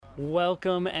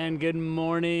Welcome and good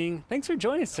morning. Thanks for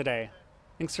joining us today.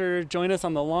 Thanks for joining us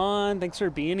on the lawn. Thanks for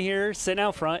being here, sitting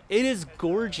out front. It is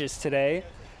gorgeous today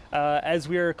as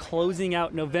we are closing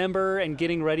out November and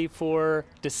getting ready for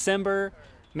December.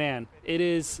 Man, it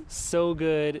is so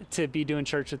good to be doing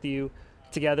church with you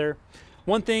together.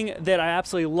 One thing that I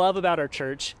absolutely love about our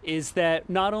church is that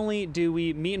not only do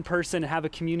we meet in person and have a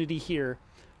community here,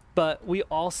 but we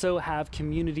also have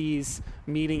communities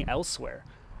meeting elsewhere.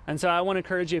 And so I want to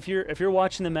encourage you, if you're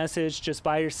watching the message just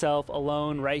by yourself,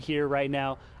 alone, right here, right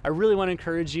now, I really want to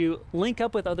encourage you, link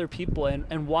up with other people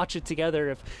and watch it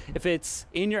together. If it's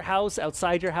in your house,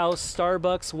 outside your house,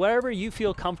 Starbucks, wherever you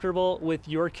feel comfortable with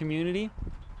your community,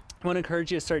 I want to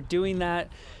encourage you to start doing that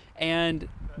and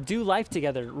do life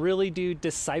together, really do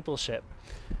discipleship.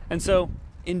 And so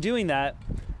in doing that,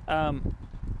 I'm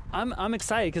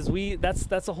excited because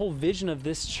that's the whole vision of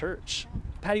this church.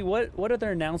 Patty, what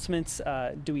other announcements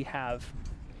do we have?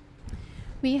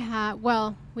 We have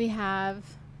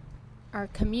our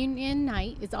communion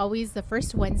night is always the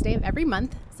first Wednesday of every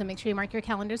month. So make sure you mark your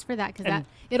calendars for that because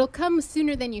it'll come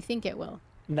sooner than you think it will.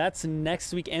 That's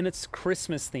next week, and it's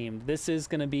Christmas themed. This is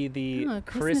going to be the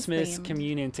Christmas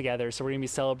communion together. So we're going to be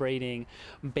celebrating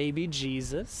baby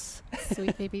Jesus.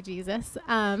 Sweet baby Jesus.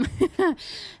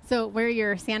 So wear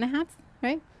your Santa hats,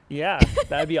 right? Yeah,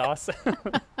 that'd be awesome.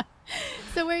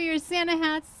 So wear your Santa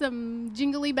hats, some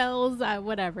jingly bells,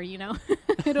 whatever,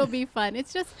 It'll be fun.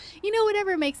 It's just,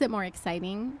 whatever makes it more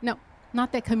exciting. No,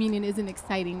 not that communion isn't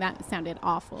exciting. That sounded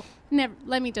awful. Never.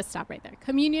 Let me just stop right there.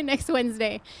 Communion next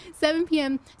Wednesday, 7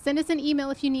 p.m. Send us an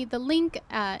email if you need the link,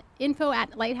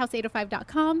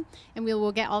 info@lighthouse805.com, and we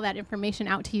will get all that information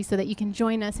out to you so that you can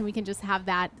join us and we can just have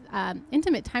that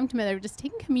intimate time together, just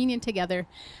taking communion together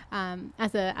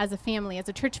as a family, as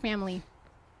a church family.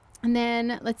 And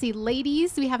then, let's see,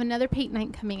 ladies, we have another paint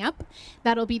night coming up.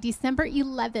 That'll be December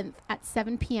 11th at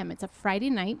 7 p.m. It's a Friday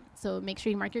night, so make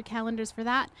sure you mark your calendars for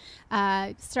that.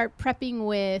 Start prepping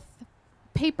with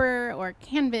paper or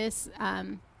canvas.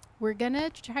 We're going to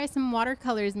try some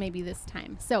watercolors maybe this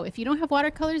time. So if you don't have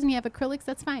watercolors and you have acrylics,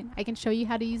 that's fine. I can show you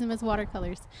how to use them as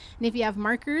watercolors. And if you have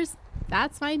markers,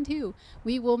 that's fine too.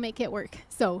 We will make it work.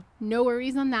 So no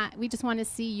worries on that. We just want to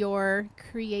see your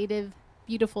creative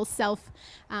beautiful self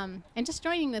and just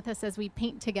joining with us as we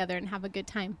paint together and have a good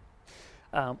time.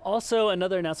 Also,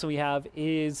 another announcement we have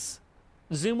is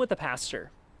Zoom with the pastor.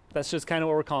 That's just kind of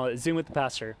what we're calling it, Zoom with the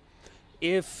pastor.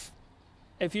 If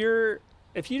you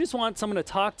just want someone to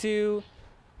talk to,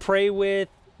 pray with,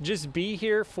 just be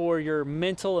here for your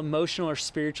mental, emotional, or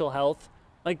spiritual health,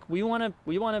 like we want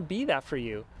to be that for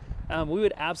you. We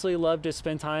would absolutely love to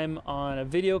spend time on a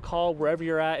video call wherever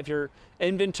you're at. If you're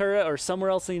in Ventura or somewhere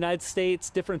else in the United States,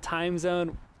 different time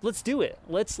zone, let's do it.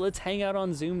 Let's hang out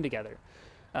on Zoom together.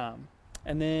 And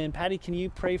then, Patty, can you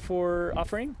pray for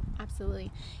offering?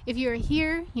 Absolutely. If you're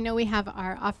here, we have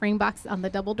our offering box on the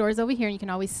double doors over here. You can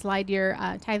always slide your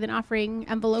tithe and offering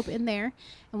envelope in there,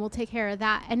 and we'll take care of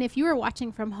that. And if you are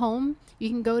watching from home, you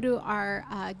can go to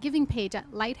our giving page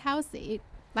at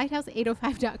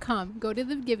Lighthouse805.com. Go to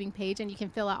the giving page and you can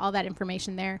fill out all that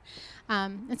information there.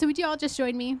 And so would you all just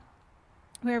join me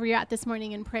wherever you're at this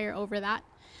morning in prayer over that?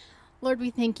 Lord, we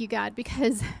thank you, God,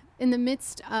 because in the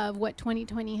midst of what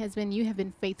 2020 has been, you have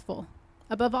been faithful.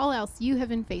 Above all else, you have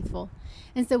been faithful.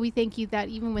 And so we thank you that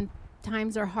even when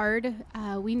times are hard,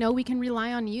 we know we can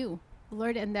rely on you,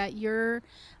 Lord, and that your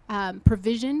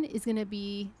provision is going to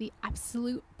be the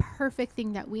absolute perfect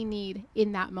thing that we need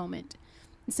in that moment.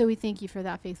 So we thank you for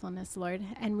that faithfulness, Lord,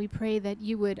 and we pray that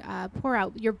you would pour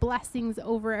out your blessings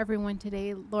over everyone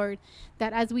today, Lord,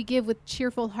 that as we give with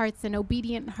cheerful hearts and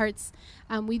obedient hearts,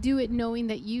 we do it knowing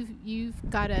that you've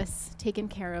got us taken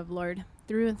care of, Lord,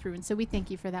 through and through. And so we thank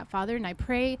you for that, Father, and I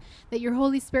pray that your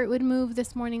Holy Spirit would move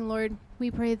this morning, Lord. We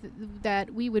pray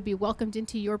that we would be welcomed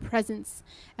into your presence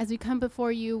as we come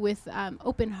before you with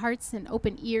open hearts and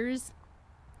open ears,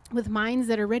 with minds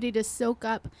that are ready to soak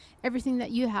up everything that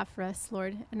you have for us,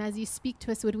 Lord. And as you speak to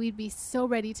us, would we be so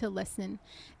ready to listen?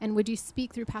 And would you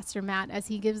speak through Pastor Matt as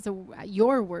he gives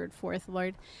your word forth,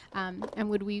 Lord? And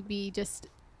would we be just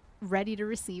ready to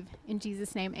receive? In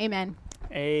Jesus' name, amen.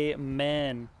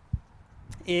 Amen.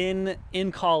 In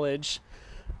college,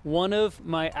 one of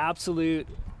my absolute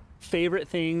favorite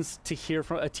things to hear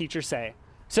from a teacher say.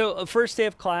 So first day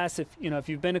of class, if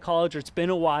you've been to college or it's been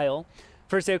a while,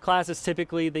 first day of class is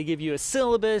typically they give you a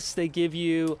syllabus, they give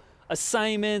you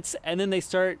assignments, and then they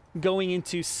start going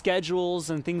into schedules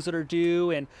and things that are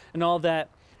due and all that.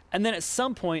 And then at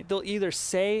some point, they'll either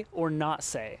say or not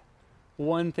say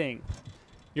one thing.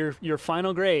 Your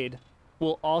final grade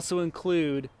will also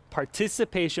include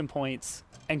participation points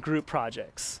and group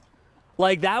projects.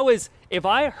 Like that was, if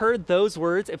I heard those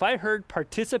words, if I heard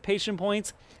participation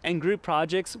points and group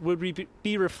projects would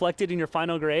be reflected in your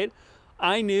final grade,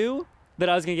 I knew that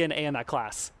I was going to get an A in that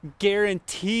class.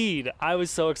 Guaranteed. I was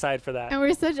so excited for that. And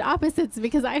we're such opposites,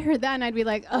 because I heard that and I'd be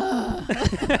like, ugh,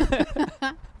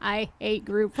 I hate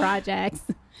group projects.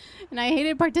 And I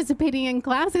hated participating in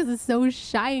class because it's so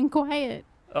shy and quiet.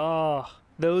 Oh,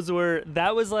 that's where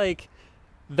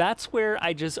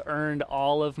I just earned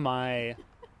all of my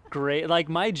great, like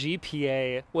my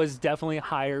GPA was definitely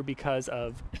higher because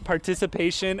of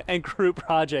participation and group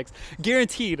projects.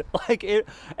 Guaranteed. Like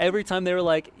every time they were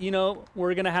like,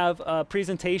 we're going to have a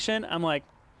presentation, I'm like,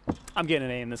 I'm getting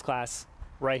an A in this class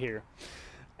right here.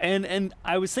 And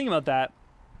I was thinking about that.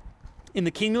 In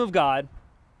the kingdom of God,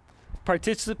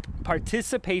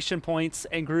 participation points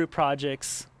and group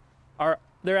projects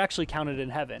they're actually counted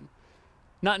in heaven.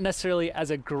 Not necessarily as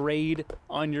a grade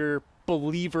on your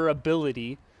believer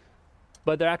ability,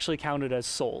 but they're actually counted as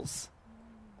souls,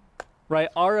 right?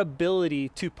 Our ability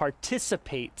to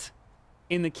participate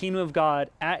in the kingdom of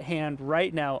God at hand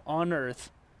right now on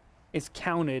earth is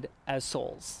counted as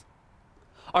souls.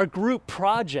 Our group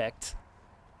project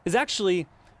is actually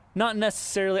not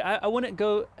necessarily, I wouldn't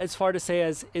go as far to say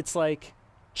as it's like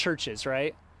churches,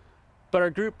 right? But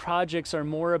our group projects are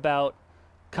more about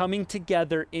coming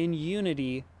together in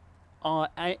unity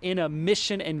in a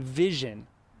mission and vision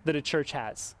that a church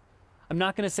has. I'm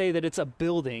not going to say that it's a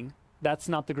building. That's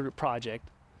not the group project.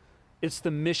 It's the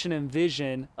mission and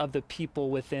vision of the people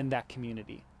within that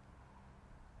community.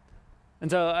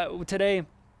 And so today,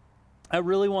 I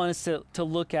really want us to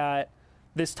look at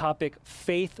this topic,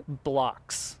 faith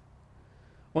blocks.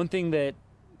 One thing that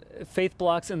faith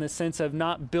blocks in the sense of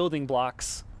not building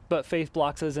blocks, but faith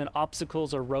blocks as in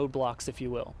obstacles or roadblocks, if you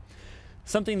will.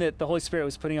 Something that the Holy Spirit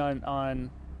was putting on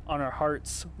our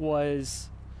hearts was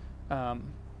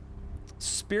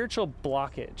spiritual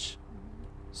blockage.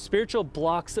 Spiritual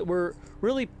blocks that were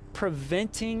really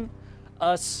preventing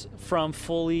us from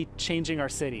fully changing our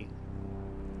city.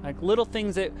 Like little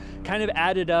things that kind of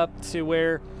added up to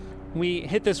where we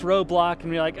hit this roadblock and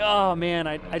we're like, oh man,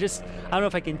 I don't know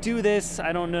if I can do this.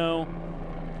 I don't know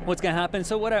what's going to happen.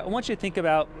 So what I want you to think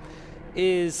about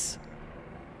is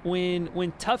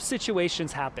when tough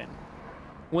situations happen,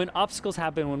 when obstacles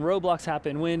happen, when roadblocks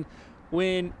happen, when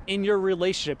in your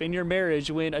relationship, in your marriage,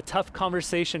 when a tough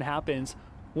conversation happens,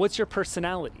 what's your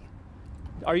personality?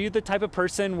 Are you the type of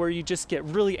person where you just get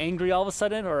really angry all of a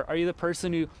sudden? Or are you the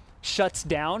person who shuts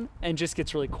down and just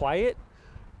gets really quiet?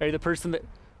 Are you the person that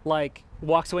like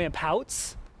walks away and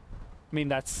pouts? I mean,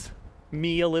 that's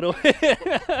me a little bit.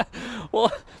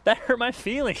 Well, that hurt my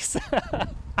feelings. I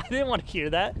didn't want to hear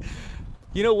that.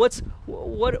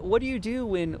 What do you do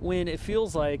when it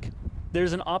feels like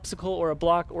there's an obstacle or a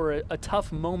block or a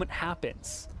tough moment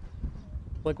happens?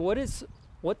 Like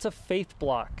what's a faith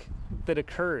block that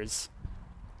occurs?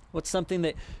 What's something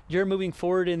that you're moving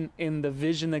forward in the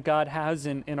vision that God has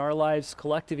in our lives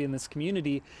collectively in this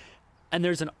community, and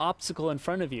there's an obstacle in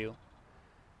front of you?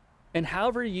 And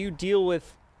however you deal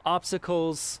with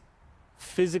obstacles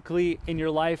physically in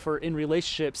your life or in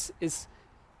relationships is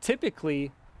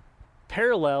typically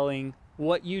paralleling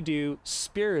what you do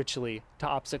spiritually to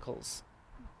obstacles.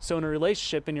 So in a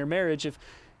relationship, in your marriage,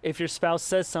 if your spouse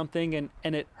says something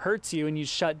and it hurts you and you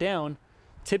shut down,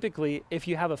 typically if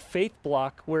you have a faith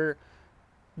block where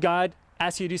God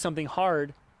asks you to do something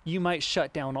hard, you might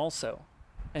shut down also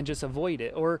and just avoid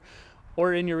it. Or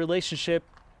in your relationship,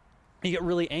 you get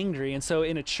really angry. And so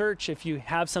in a church, if you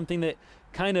have something that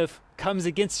kind of comes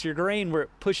against your grain where it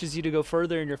pushes you to go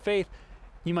further in your faith,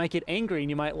 you might get angry and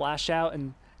you might lash out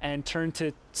and turn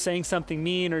to saying something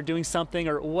mean or doing something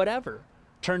or whatever,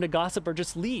 turn to gossip or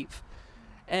just leave.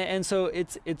 And so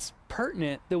it's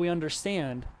pertinent that we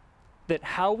understand that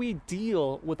how we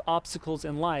deal with obstacles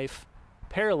in life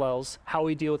parallels how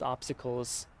we deal with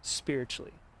obstacles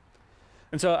spiritually.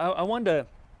 And so I wanted to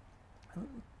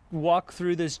walk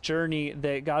through this journey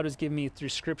that God has given me through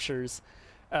scriptures.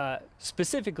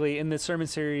 Specifically in the sermon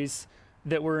series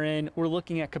that we're in, we're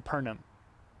looking at Capernaum,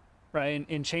 right?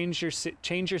 And Change Your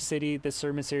City, this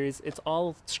sermon series, it's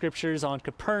all scriptures on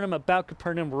Capernaum, about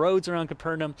Capernaum, roads around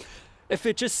Capernaum. If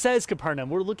it just says Capernaum,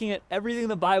 we're looking at everything in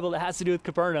the Bible that has to do with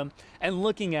Capernaum and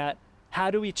looking at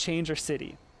how do we change our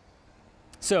city.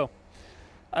 So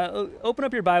open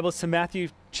up your Bibles to Matthew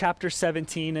chapter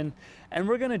 17, and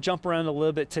we're going to jump around a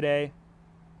little bit today.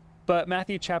 But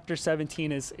Matthew chapter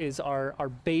 17 is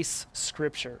our base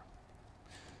scripture.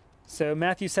 So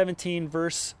Matthew 17,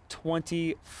 verse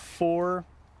 24.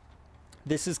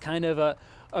 This is kind of a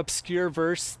obscure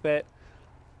verse that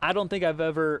I don't think I've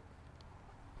ever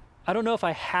I don't know if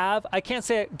I can't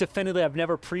say definitively I've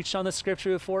never preached on this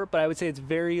scripture before, but I would say it's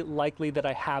very likely that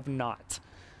I have not.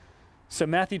 So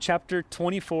Matthew chapter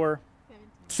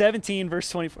 17, verse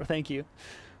 24, thank you.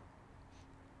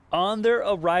 On their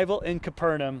arrival in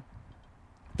Capernaum,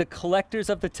 the collectors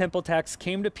of the temple tax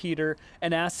came to Peter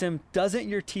and asked him, "Doesn't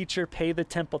your teacher pay the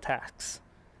temple tax?"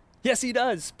 "Yes, he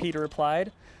does," Peter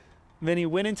replied. Then he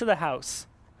went into the house.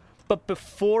 But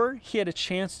before he had a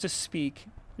chance to speak,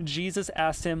 Jesus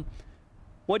asked him,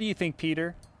 "What do you think,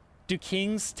 Peter? Do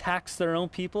kings tax their own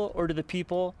people, or do the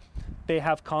people they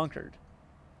have conquered?"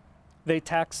 "They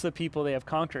tax the people they have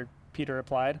conquered," Peter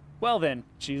replied. "Well then,"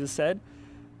 Jesus said,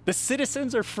 "the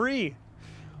citizens are free."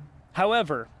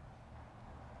 However,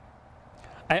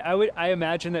 I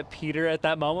imagine that Peter at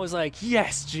that moment was like,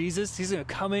 "Yes, Jesus, he's going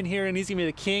to come in here and he's going to be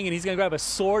the king and he's going to grab a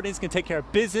sword and he's going to take care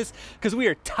of business because we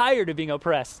are tired of being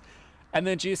oppressed." And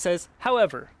then Jesus says,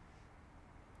 "However,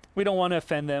 we don't want to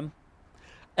offend them."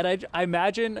 And I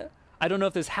imagine, I don't know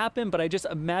if this happened, but I just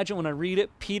imagine when I read it,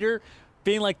 Peter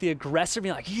being like the aggressor,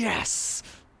 being like, "Yes,"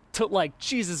 to like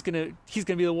Jesus he's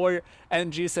gonna be the warrior.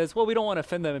 And Jesus says, "Well, we don't want to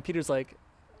offend them." And Peter's like,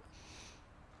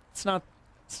 It's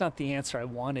not the answer I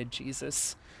wanted,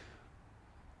 Jesus.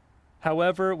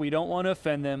 However, we don't want to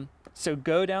offend them, so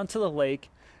go down to the lake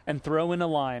and throw in a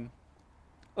line.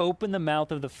 Open the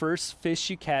mouth of the first fish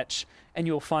you catch, and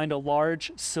you'll find a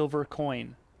large silver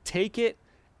coin. Take it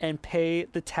and pay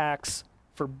the tax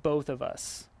for both of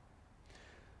us.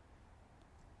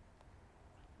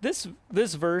 This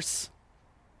verse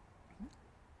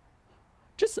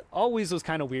just always was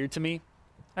kind of weird to me.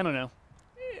 I don't know.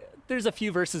 There's a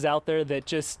few verses out there that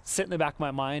just sit in the back of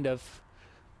my mind of,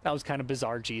 that was kind of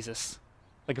bizarre, Jesus.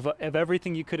 Like if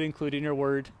everything you could include in your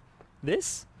word,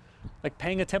 this, like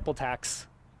paying a temple tax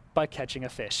by catching a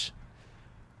fish.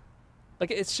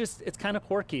 Like it's kind of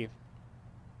quirky.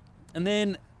 And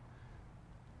then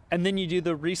you do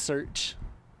the research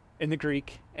in the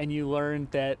Greek and you learn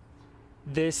that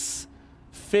this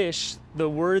fish, the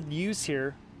word used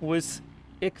here was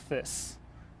ichthys.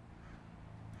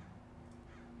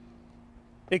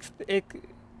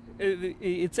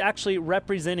 It's actually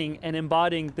representing and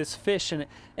embodying this fish,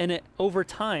 and over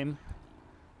time,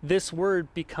 this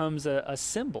word becomes a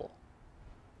symbol.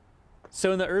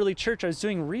 So in the early church, I was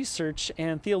doing research,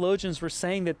 and theologians were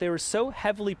saying that they were so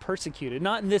heavily persecuted,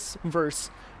 not in this verse,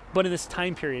 but in this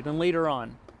time period and later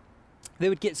on. They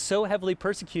would get so heavily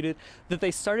persecuted that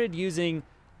they started using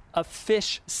a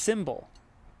fish symbol.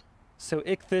 So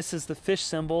ichthys is the fish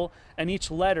symbol, and each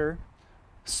letter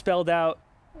spelled out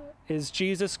is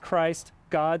Jesus Christ,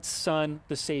 God's Son,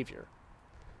 the Savior.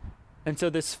 And so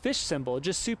this fish symbol,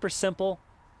 just super simple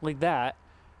like that,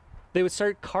 they would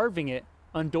start carving it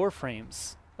on door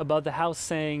frames above the house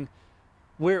saying,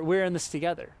 we're in this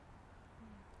together.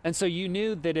 And so you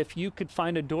knew that if you could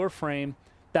find a door frame,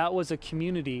 that was a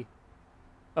community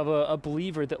of a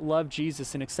believer that loved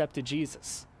Jesus and accepted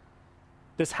Jesus.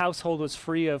 This household was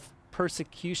free of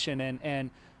persecution and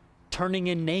turning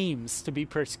in names to be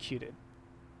persecuted.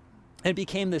 It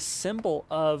became this symbol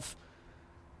of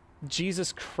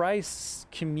Jesus Christ's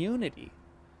community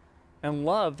and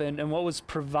love and what was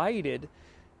provided.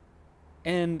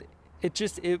 And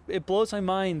it blows my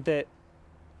mind that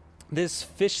this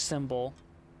fish symbol,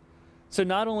 so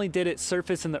not only did it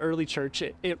surface in the early church,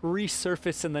 it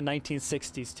resurfaced in the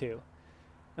 1960s too.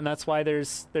 And that's why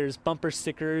there's bumper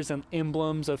stickers and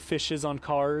emblems of fishes on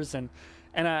cars. And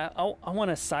I want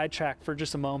to sidetrack for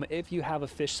just a moment. If you have a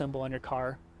fish symbol on your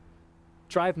car,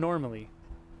 drive normally.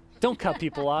 Don't cut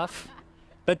people off.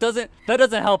 That doesn't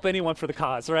help anyone for the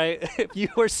cause, right? If you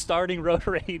are starting road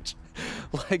rage,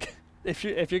 like if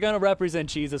you're going to represent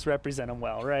Jesus, represent him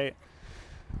well, right?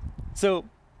 So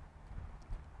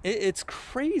it's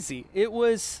crazy. It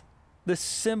was the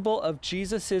symbol of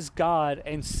Jesus as God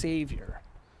and Savior.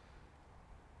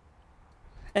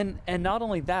 And not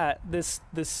only that, this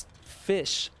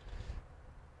fish,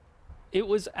 it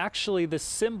was actually the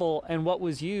symbol and what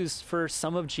was used for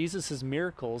some of Jesus's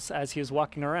miracles as he was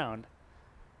walking around.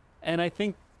 And I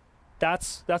think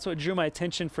that's what drew my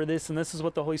attention for this, and this is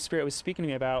what the Holy Spirit was speaking to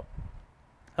me about,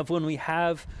 of when we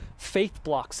have faith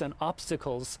blocks and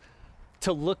obstacles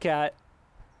to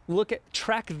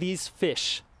track these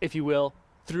fish, if you will,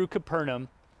 through Capernaum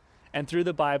and through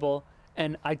the Bible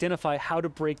and identify how to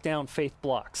break down faith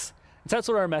blocks. And so that's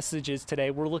what our message is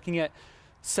today. We're looking at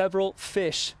several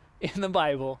fish in the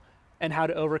Bible and how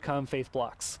to overcome faith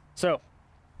blocks. So,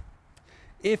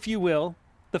 if you will,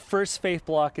 the first faith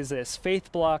block is this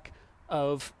faith block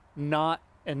of not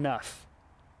enough.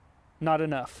 Not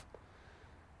enough.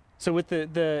 So with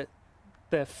the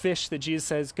the fish that Jesus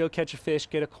says, go catch a fish,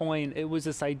 get a coin, it was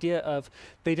this idea of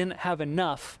they didn't have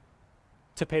enough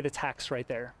to pay the tax right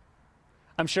there.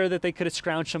 I'm sure that they could have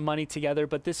scrounged some money together,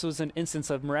 but this was an instance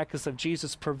of miraculous of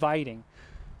Jesus providing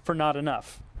for not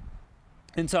enough.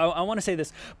 And so I want to say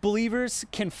this. Believers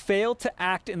can fail to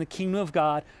act in the kingdom of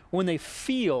God when they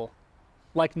feel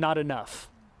like not enough.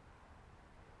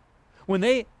 When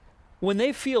they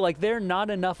feel like they're not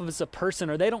enough as a person,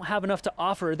 or they don't have enough to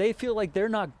offer, or they feel like they're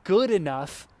not good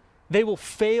enough, they will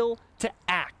fail to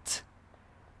act.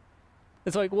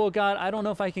 It's like, well, God, I don't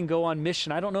know if I can go on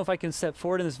mission. I don't know if I can step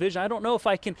forward in this vision. I don't know if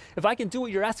I can do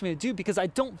what you're asking me to do, because I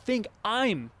don't think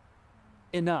I'm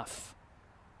enough.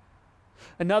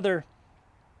 Another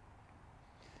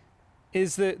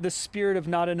is the spirit of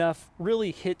not enough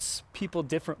really hits people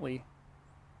differently.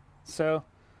 So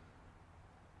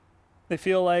they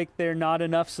feel like they're not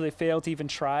enough, so they fail to even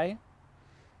try.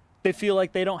 They feel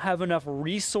like they don't have enough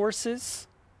resources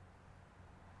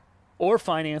or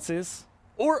finances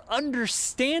or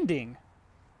understanding,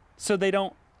 so they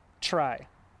don't try.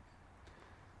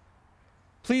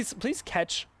 Please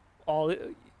catch all.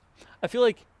 I feel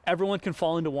like everyone can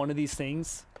fall into one of these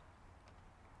things.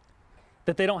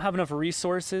 That they don't have enough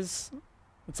resources.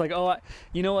 It's like, oh,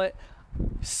 you know what?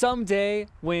 Someday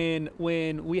when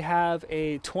we have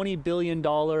a $20 billion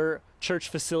church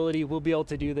facility, we'll be able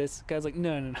to do this. Guy's like,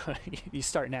 no. You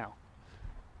start now.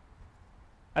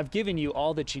 I've given you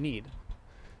all that you need.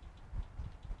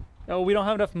 Oh, we don't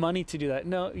have enough money to do that.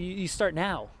 No, you start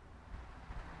now.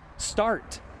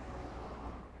 Start.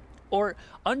 Or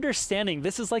understanding,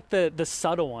 this is like the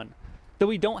subtle one, that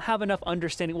we don't have enough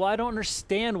understanding. Well, I don't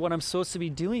understand what I'm supposed to be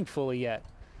doing fully yet,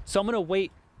 so I'm going to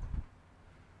wait.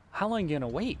 How long are you going to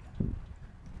wait?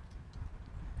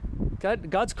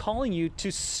 God's calling you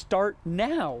to start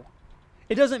now.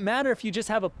 It doesn't matter if you just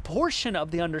have a portion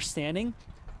of the understanding.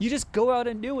 You just go out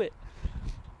and do it.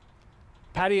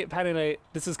 Patty and I,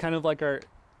 this is kind of like our,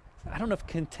 I don't know if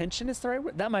contention is the right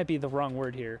word. That might be the wrong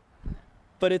word here.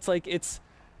 But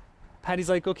Patty's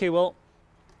like, okay, well,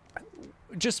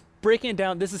 just breaking it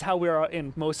down, this is how we are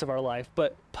in most of our life,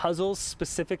 but puzzles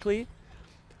specifically,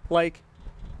 like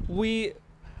we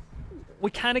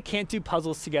kind of can't do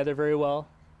puzzles together very well.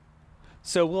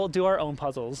 So we'll do our own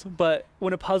puzzles. But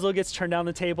when a puzzle gets turned down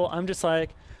the table, I'm just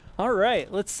like, all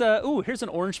right, let's, here's an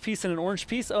orange piece and an orange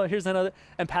piece. Oh, here's another.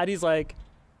 And Patty's like,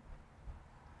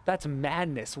 that's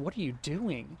madness. What are you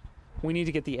doing? We need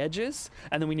to get the edges,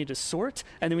 and then we need to sort,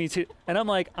 and then we need to, and I'm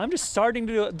like, I'm just starting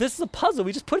to do it. This is a puzzle.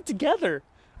 We just put it together.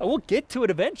 We'll get to it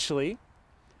eventually.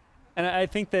 And I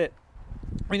think that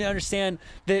we need to understand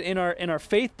that in our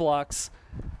faith blocks,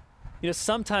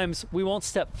 sometimes we won't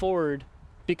step forward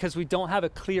because we don't have a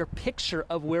clear picture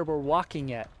of where we're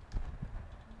walking at.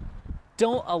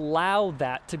 Don't allow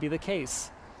that to be the case.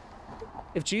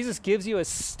 If Jesus gives you a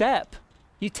step,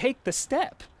 you take the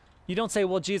step. You don't say,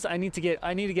 well, Jesus, I need to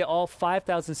get all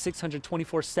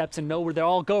 5,624 steps and know where they're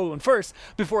all going first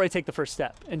before I take the first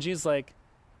step. And Jesus is like,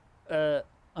 I'm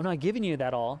not giving you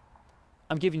that all.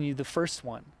 I'm giving you the first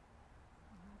one.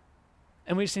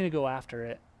 And we just need to go after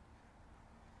it.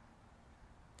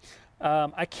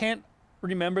 I can't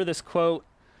remember this quote,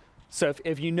 so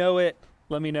if you know it,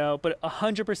 let me know. But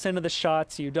 100% of the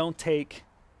shots you don't take,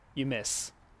 you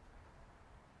miss.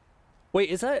 Wait,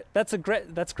 that's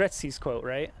Gretzky's quote,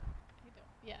 right?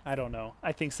 Yeah. I don't know.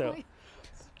 I think so.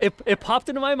 It popped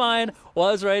into my mind while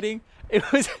I was writing. It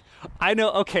was, I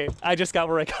know, okay, I just got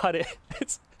where I got it.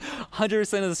 It's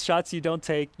 100% of the shots you don't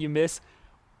take, you miss.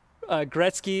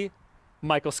 Gretzky,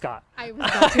 Michael Scott. I was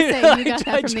about to say, you got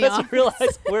that from The Office. I just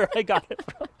realized where I got it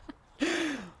from.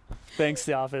 Thanks,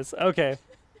 The Office. Okay.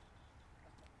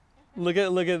 Look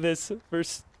at this,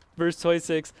 verse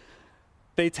 26.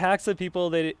 They tax the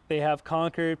people they have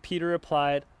conquered. Peter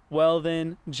replied, well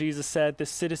then, Jesus said, the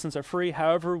citizens are free.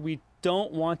 However, we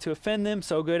don't want to offend them,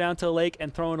 so go down to the lake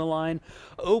and throw in a line.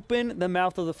 Open the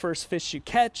mouth of the first fish you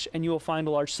catch, and you will find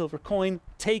a large silver coin.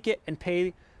 Take it and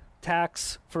pay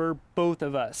tax for both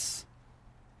of us.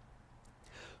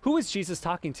 Who is Jesus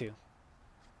talking to?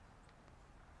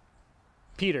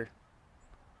 Peter.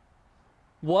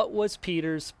 What was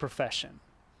Peter's profession?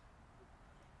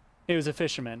 He was a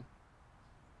fisherman.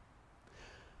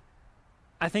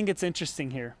 I think it's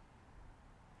interesting here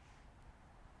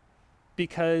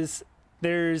because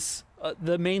there's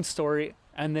the main story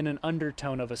and then an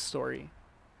undertone of a story.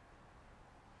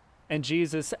 And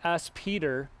Jesus asked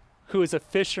Peter, who is a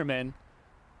fisherman,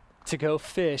 to go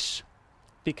fish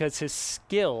because his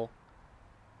skill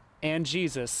and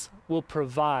Jesus will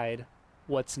provide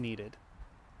what's needed.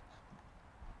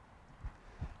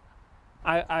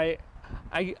 I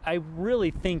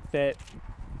really think that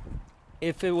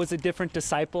if it was a different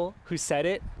disciple who said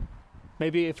it,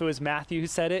 maybe if it was Matthew who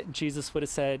said it, Jesus would have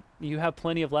said, you have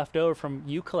plenty of leftover from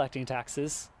you collecting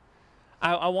taxes.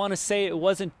 I want to say it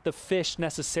wasn't the fish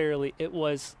necessarily, it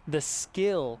was the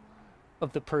skill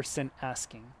of the person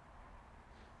asking.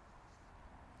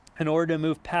 In order to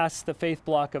move past the faith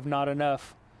block of not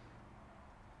enough,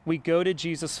 we go to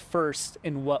Jesus first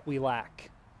in what we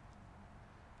lack.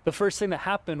 The first thing that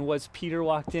happened was Peter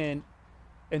walked in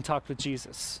and talked with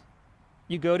Jesus.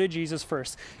 You go to Jesus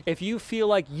first. If you feel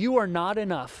like you are not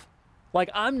enough,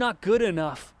 like I'm not good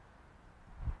enough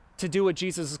to do what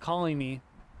Jesus is calling me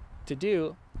to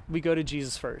do, we go to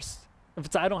Jesus first. If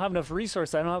it's I don't have enough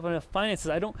resources, I don't have enough finances,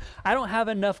 I don't have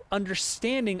enough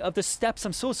understanding of the steps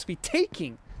I'm supposed to be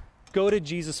taking, go to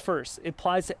Jesus first. It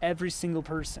applies to every single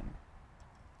person.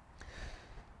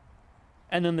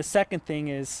 And then the second thing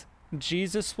is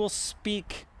Jesus will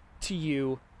speak to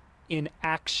you in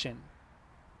action.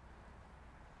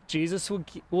 Jesus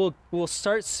will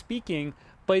start speaking,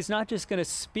 but he's not just going to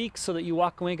speak so that you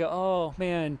walk away and go, oh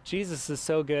man, Jesus is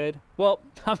so good. Well,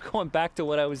 I'm going back to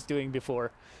what I was doing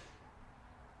before.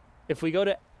 If we go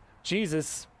to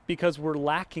Jesus because we're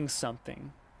lacking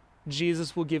something,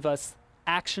 Jesus will give us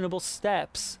actionable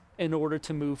steps in order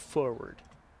to move forward.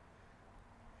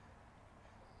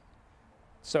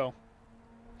 So,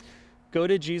 go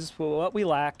to Jesus for what we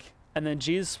lack, and then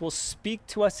Jesus will speak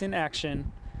to us in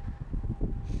action.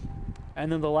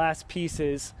 And then the last piece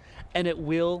is, and it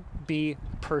will be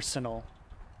personal.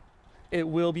 It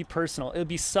will be personal. It'll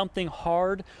be something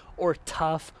hard or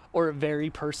tough or very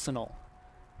personal.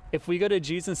 If we go to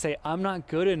Jesus and say, I'm not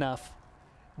good enough,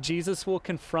 Jesus will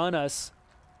confront us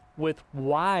with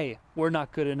why we're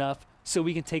not good enough so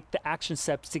we can take the action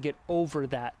steps to get over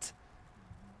that.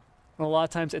 And a lot of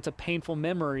times it's a painful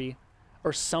memory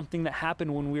or something that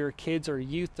happened when we were kids or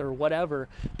youth or whatever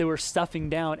that we're stuffing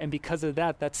down. And because of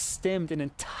that, that's stemmed an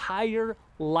entire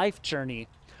life journey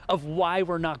of why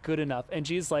we're not good enough. And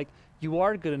Jesus is like, you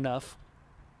are good enough.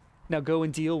 Now go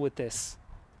and deal with this.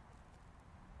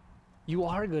 You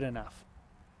are good enough.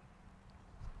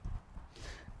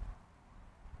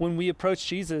 When we approach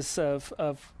Jesus of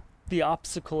the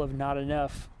obstacle of not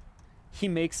enough, he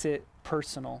makes it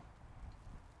personal.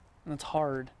 And it's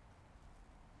hard.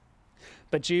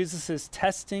 But Jesus is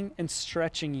testing and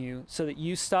stretching you so that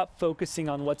you stop focusing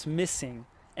on what's missing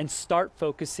and start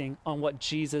focusing on what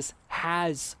Jesus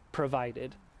has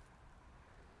provided.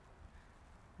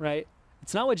 Right?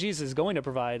 It's not what Jesus is going to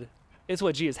provide, it's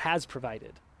what Jesus has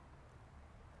provided.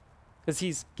 Because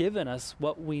he's given us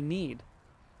what we need.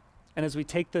 And as we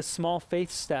take this small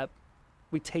faith step,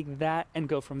 we take that and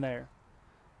go from there.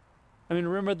 I mean,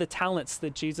 remember the talents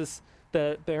that Jesus,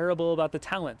 the parable about the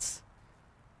talents.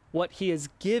 What he has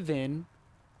given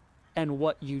and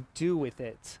what you do with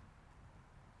it.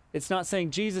 It's not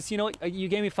saying, Jesus, you know what, you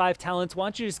gave me 5 talents. Why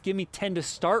don't you just give me 10 to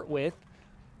start with,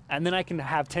 and then I can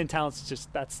have 10 talents.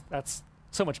 Just that's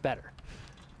so much better.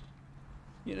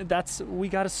 You know, we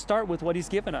got to start with what he's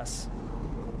given us.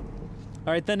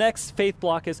 All right, the next faith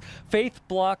block is faith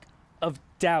block of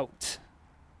doubt.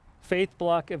 Faith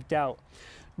block of doubt.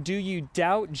 Do you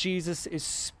doubt Jesus is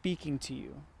speaking to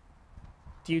you?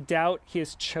 Do you doubt he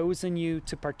has chosen you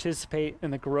to participate in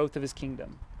the growth of his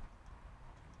kingdom?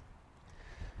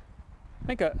 I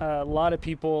think a lot of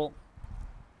people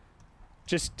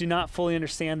just do not fully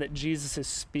understand that Jesus is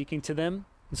speaking to them,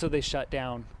 and so they shut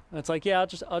down. And it's like, yeah,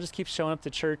 I'll just keep showing up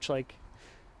to church. Like,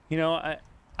 you know,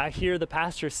 I hear the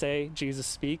pastor say Jesus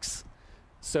speaks,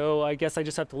 so I guess I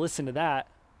just have to listen to that.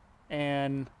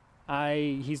 And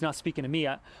he's not speaking to me.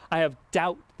 I have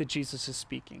doubt that Jesus is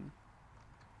speaking.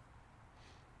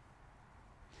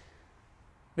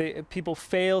 People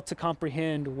fail to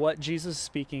comprehend what Jesus is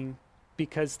speaking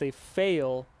because they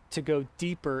fail to go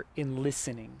deeper in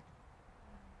listening.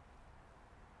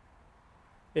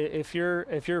 If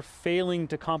you're failing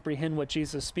to comprehend what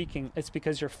Jesus is speaking, it's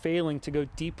because you're failing to go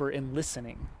deeper in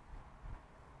listening.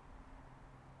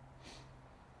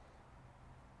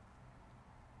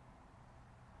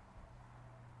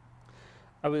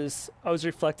 I was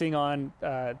reflecting on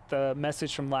the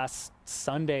message from last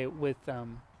Sunday with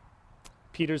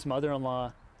Peter's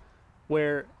mother-in-law,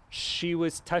 where she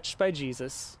was touched by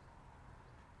Jesus,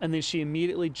 and then she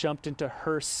immediately jumped into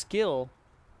her skill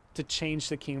to change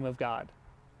the kingdom of God.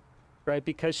 Right?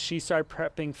 Because she started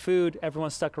prepping food,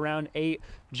 everyone stuck around, ate,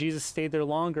 Jesus stayed there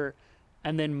longer,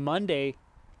 and then Monday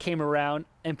came around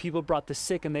and people brought the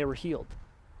sick and they were healed.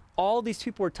 All these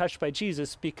people were touched by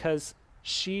Jesus because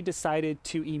she decided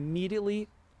to immediately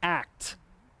act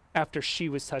after she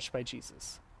was touched by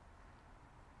Jesus.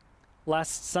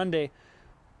 Last Sunday,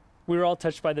 we were all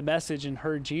touched by the message and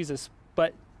heard Jesus,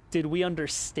 but did we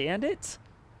understand it?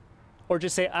 Or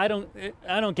just say, I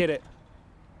don't get it.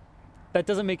 That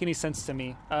doesn't make any sense to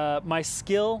me. My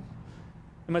skill,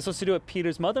 am I supposed to do what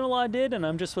Peter's mother-in-law did, and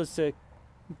I'm just supposed to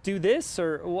do this?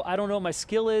 Or well, I don't know what my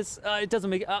skill is. It doesn't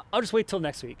make, I'll just wait till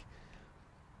next week.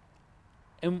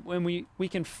 And when we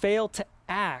can fail to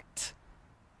act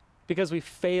because we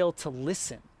fail to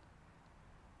listen.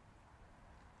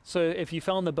 So if you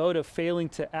fell in the boat of failing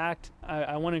to act,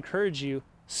 I want to encourage you,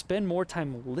 spend more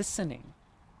time listening.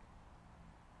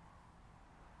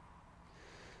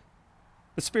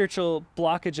 The spiritual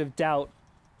blockage of doubt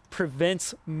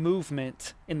prevents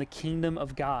movement in the kingdom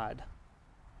of God.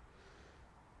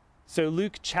 So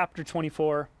Luke chapter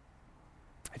 24,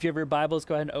 if you have your Bibles,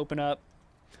 go ahead and open up.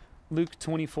 Luke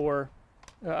 24.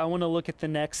 I want to look at the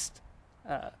next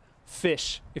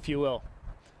fish, if you will.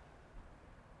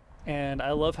 And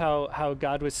I love how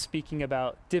God was speaking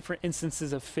about different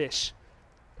instances of fish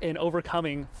in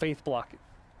overcoming faith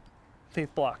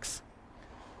blocks.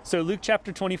 So Luke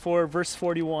chapter 24, verse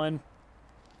 41.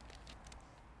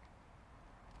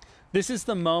 This is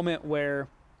the moment where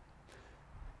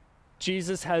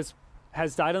Jesus has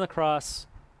died on the cross,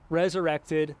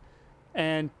 resurrected,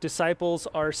 and disciples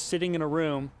are sitting in a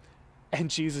room, and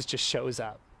Jesus just shows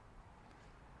up.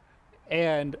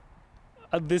 And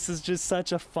this is just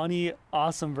such a funny,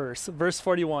 awesome verse. Verse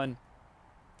 41.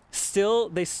 Still,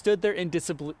 they stood there in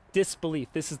disbelief.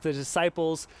 This is the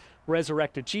disciples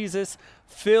resurrected Jesus,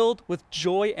 filled with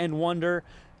joy and wonder.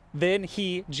 Then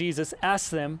he, Jesus,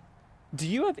 asked them, "Do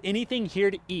you have anything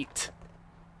here to eat?"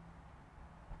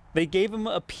 They gave him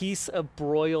a piece of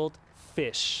broiled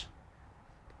fish,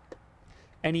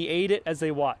 and he ate it as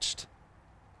they watched.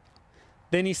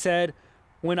 Then he said,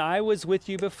 "When I was with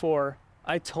you before,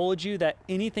 I told you that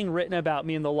anything written about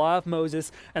me in the law of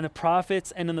Moses and the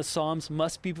prophets and in the Psalms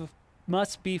must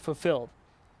be fulfilled."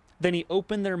 Then he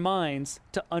opened their minds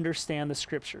to understand the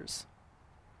scriptures.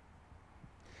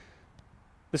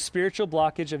 The spiritual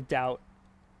blockage of doubt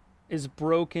is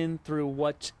broken through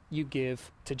what you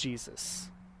give to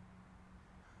Jesus.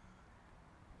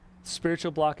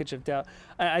 Spiritual blockage of doubt.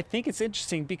 I think it's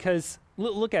interesting because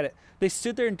look at it. They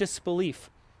stood there in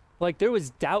disbelief. Like there was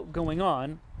doubt going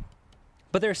on,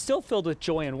 but they're still filled with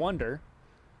joy and wonder.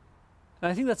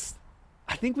 And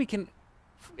I think we can,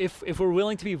 if we're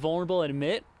willing to be vulnerable and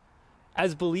admit,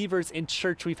 as believers in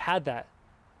church, we've had that.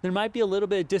 There might be a little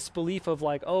bit of disbelief of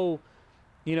like, oh,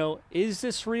 is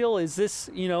this real? Is this,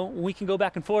 we can go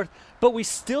back and forth, but we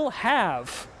still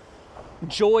have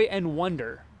joy and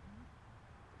wonder.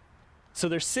 So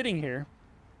they're sitting here.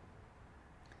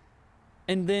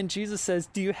 And then Jesus says,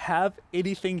 "Do you have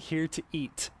anything here to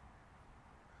eat?"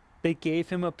 They gave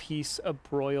him a piece of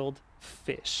broiled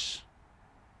fish.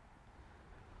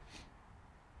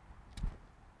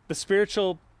 The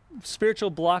spiritual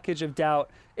blockage of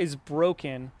doubt is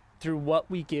broken through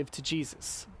what we give to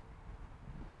Jesus.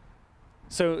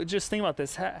 So just think about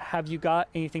this. Have you got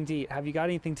anything to eat? Have you got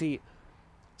anything to eat?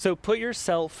 So put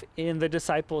yourself in the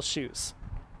disciples' shoes.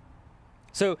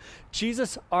 So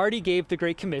Jesus already gave the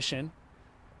Great Commission.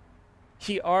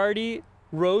 He already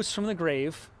rose from the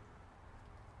grave.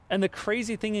 And the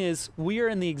crazy thing is, we are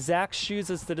in the exact shoes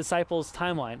as the disciples'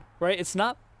 timeline, right? It's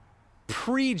not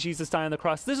pre-Jesus dying on the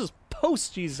cross. This is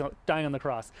post-Jesus dying on the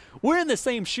cross. We're in the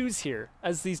same shoes here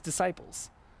as these disciples.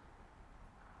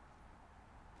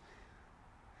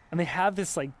 And they have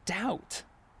this like doubt.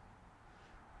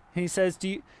 And he says,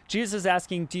 Jesus is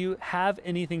asking, "Do you have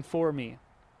anything for me?"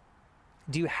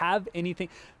 Do you have anything?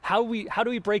 How do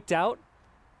we break doubt?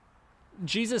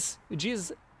 Jesus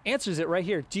answers it right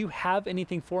here. Do you have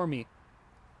anything for me?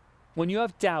 When you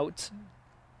have doubt,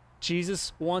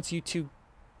 Jesus wants you to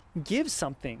give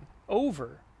something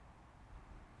over.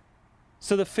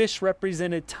 So the fish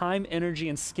represented time, energy,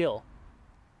 and skill.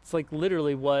 It's like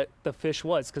literally what the fish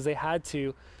was, because they had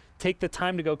to take the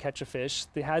time to go catch a fish.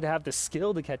 They had to have the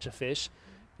skill to catch a fish,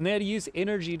 and they had to use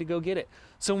energy to go get it.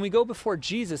 So when we go before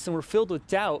Jesus and we're filled with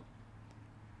doubt,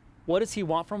 what does he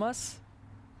want from us?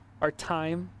 Our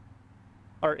time,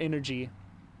 our energy,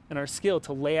 and our skill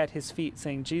to lay at his feet,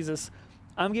 saying, "Jesus,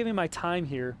 I'm giving my time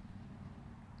here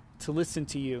to listen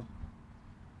to you,"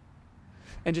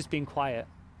 and just being quiet.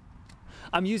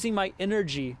 I'm using my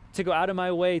energy to go out of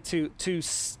my way to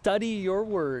study your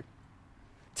word,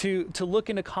 to look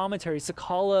into commentaries, to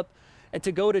call up and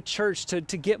to go to church, to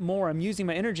get more. I'm using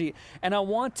my energy, and I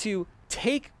want to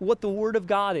take what the word of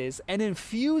God is and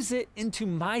infuse it into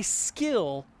my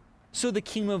skill so the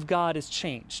kingdom of God is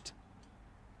changed.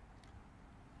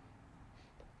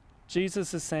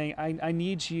 Jesus is saying, I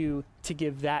need you to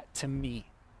give that to me.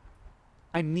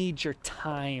 I need your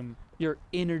time, your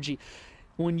energy.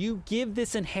 When you give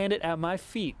this and hand it at my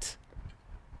feet,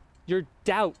 your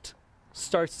doubt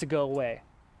starts to go away.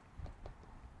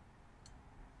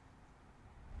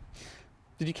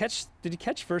 Did you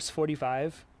catch verse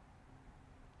 45?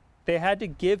 They had to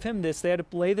give him this. They had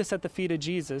to lay this at the feet of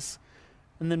Jesus.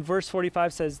 And then verse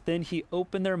 45 says, then he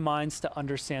opened their minds to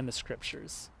understand the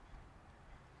scriptures.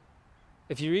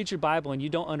 If you read your Bible and you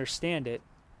don't understand it,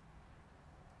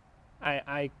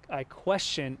 I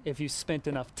question if you spent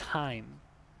enough time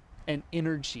and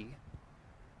energy.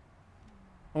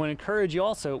 I want to encourage you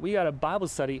also, we got a Bible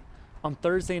study on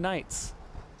Thursday nights,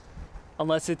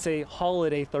 unless it's a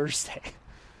holiday Thursday.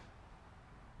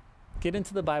 Get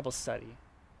into the Bible study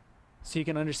so you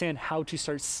can understand how to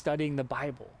start studying the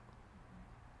Bible.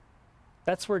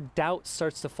 That's where doubt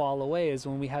starts to fall away, is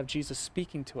when we have Jesus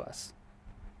speaking to us.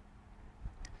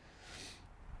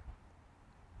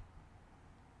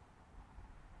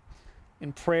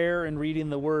 In prayer and reading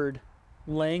the Word,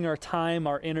 laying our time,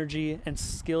 our energy, and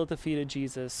skill at the feet of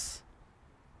Jesus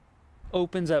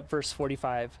opens up verse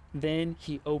 45. Then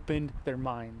he opened their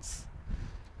minds.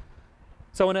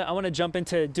 So I want to jump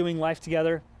into doing life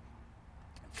together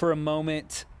for a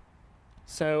moment.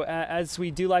 So as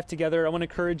we do life together, I want to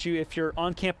encourage you, if you're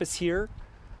on campus here,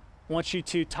 I want you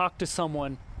to talk to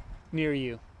someone near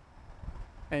you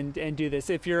and do this.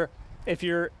 If you're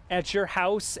at your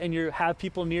house and you have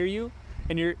people near you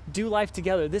and you do life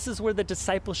together, this is where the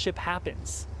discipleship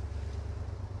happens.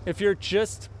 If you're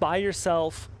just by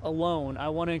yourself alone, I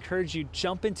want to encourage you,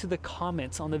 jump into the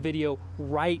comments on the video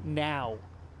right now.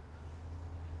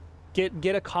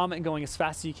 Get a comment going as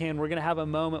fast as you can. We're going to have a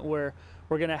moment where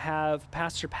we're going to have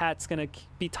Pastor Pat's going to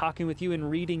be talking with you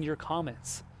and reading your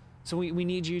comments. So we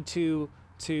need you to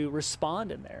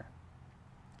respond in there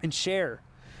and share.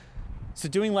 So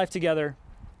doing life together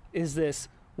is this.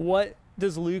 What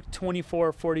does Luke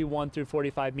 24:41 through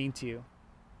 45 mean to you?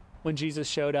 When Jesus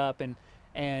showed up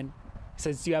and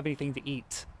says, do you have anything to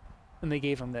eat? And they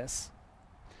gave him this.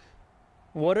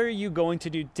 What are you going to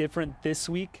do different this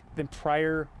week than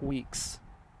prior weeks?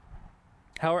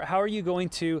 How are you going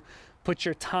to put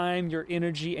your time, your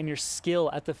energy, and your skill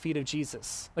at the feet of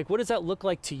Jesus? Like, what does that look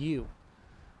like to you?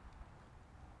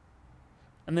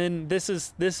 And then this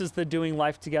is the doing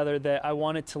life together that I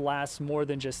want it to last more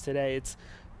than just today. It's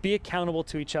be accountable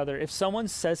to each other. If someone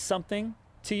says something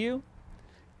to you,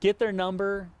 get their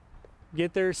number,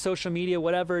 get their social media,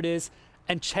 whatever it is,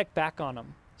 and check back on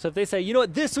them. So if they say, you know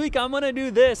what, this week I'm going to do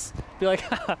this, be like,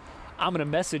 I'm going to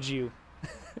message you.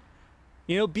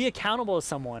 Be accountable to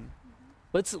someone.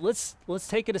 Let's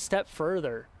take it a step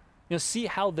further. See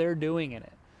how they're doing in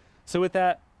it. So with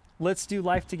that, let's do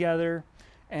life together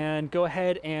and go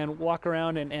ahead and walk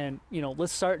around and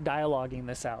let's start dialoguing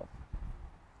this out.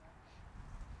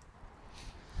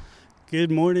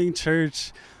 Good morning,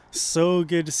 church. So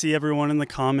good to see everyone in the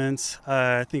comments.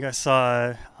 I think I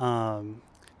saw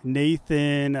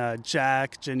Nathan,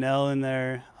 Jack, Janelle in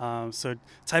there. So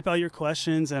type out your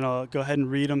questions and I'll go ahead and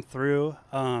read them through.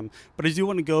 But I do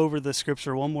want to go over the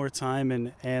scripture one more time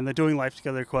and the doing life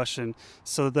together question.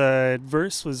 So the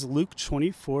verse was Luke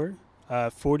 24,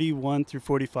 41 through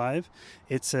 45.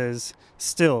 It says,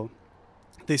 still,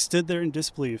 they stood there in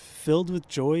disbelief, filled with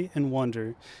joy and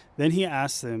wonder. Then he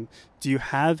asked them, do you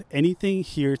have anything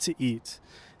here to eat?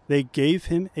 They gave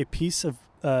him a piece of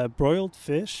broiled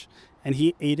fish, and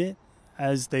he ate it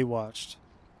as they watched.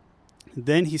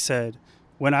 Then he said,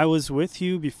 when I was with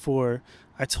you before,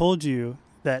 I told you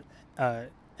that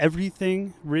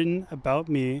everything written about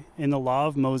me in the law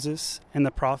of Moses and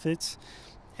the prophets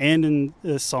and in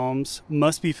the Psalms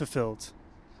must be fulfilled.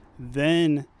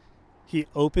 Then he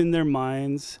opened their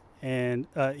minds and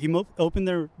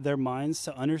opened their minds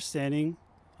to understand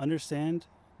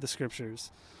the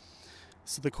scriptures.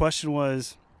 So the question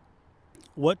was,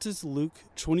 what does Luke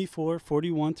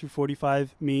 24:41 through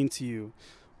 45 mean to you?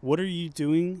 What are you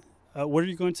doing? What are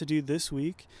you going to do this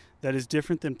week that is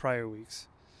different than prior weeks?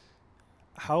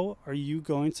 How are you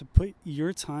going to put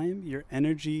your time, your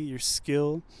energy, your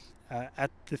skill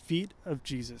at the feet of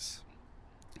Jesus?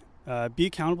 Be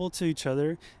accountable to each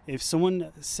other. If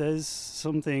someone says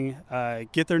something,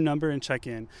 get their number and check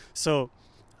in. So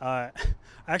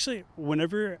actually,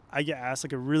 whenever I get asked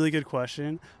like a really good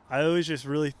question, I always just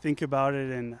really think about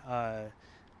it, and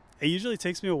it usually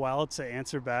takes me a while to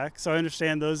answer back. So I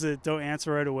understand those that don't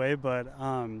answer right away, but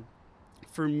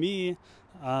for me,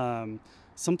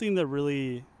 something that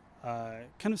really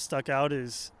kind of stuck out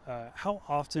is how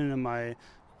often am I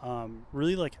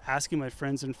really like asking my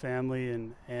friends and family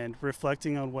and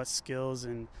reflecting on what skills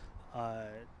and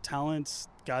talents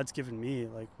God's given me.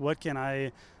 Like, what can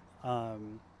I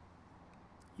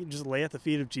you just lay at the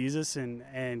feet of Jesus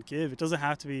and give. It doesn't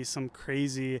have to be some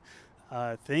crazy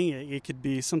thing. It could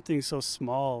be something so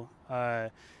small.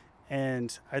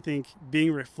 And I think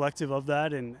being reflective of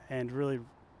that and really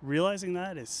realizing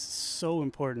that is so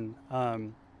important.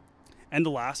 And the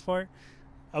last part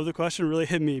of the question really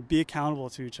hit me: be accountable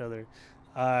to each other.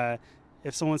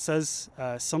 If someone says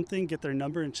something, get their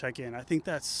number and check in. I think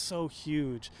that's so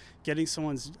huge. Getting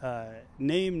someone's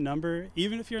name, number,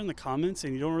 even if you're in the comments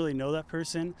and you don't really know that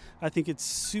person, I think it's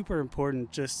super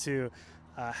important just to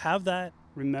have that,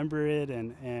 remember it,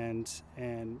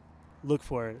 and look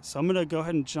for it. So I'm going to go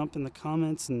ahead and jump in the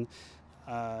comments and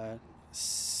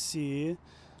see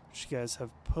what you guys have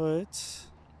put.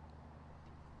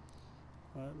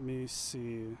 Let me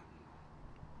see.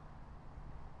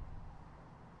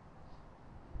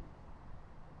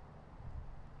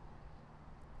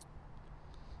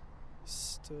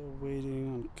 Still waiting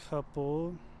on a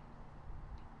couple.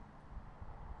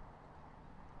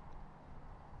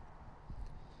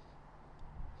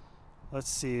 Let's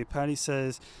see. Patty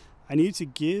says, I need to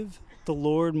give the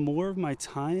Lord more of my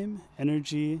time,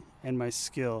 energy, and my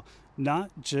skill,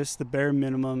 not just the bare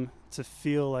minimum to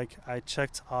feel like I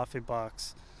checked off a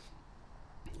box.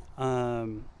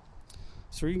 So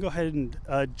we can go ahead and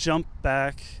jump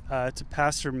back to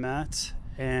Pastor Matt.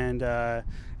 And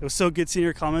it was so good seeing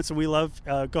your comments, and we love,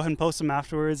 go ahead and post them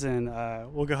afterwards, and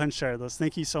we'll go ahead and share those.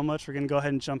 Thank you so much. We're going to go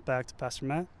ahead and jump back to Pastor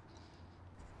Matt.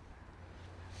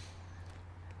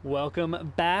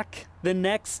 Welcome back. The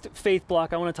next faith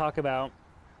block I want to talk about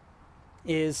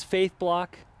is faith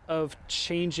block of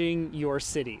changing your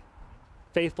city.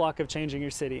 Faith block of changing your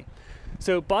city.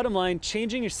 So bottom line,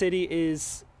 changing your city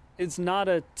is not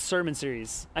a sermon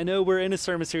series. I know we're in a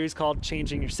sermon series called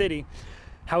Changing Your City.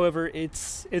 However,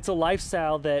 it's a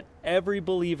lifestyle that every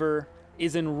believer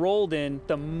is enrolled in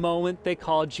the moment they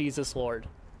call Jesus Lord.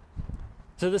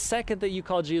 So the second that you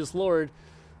call Jesus Lord,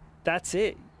 that's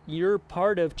it. You're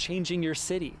part of changing your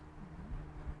city.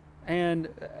 And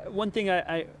one thing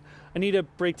I need to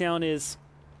break down is,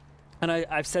 and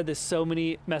I've said this so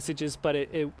many messages, but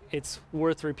it's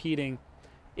worth repeating,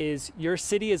 is your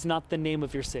city is not the name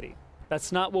of your city.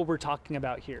 That's not what we're talking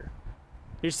about here.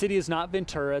 Your city is not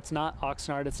Ventura. It's not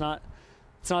Oxnard. It's not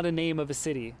a name of a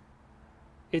city.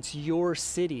 It's your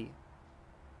city.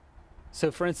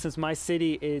 So for instance, my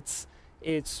city,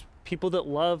 it's people that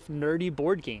love nerdy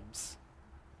board games.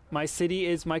 My city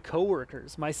is my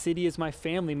coworkers. My city is my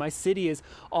family. My city is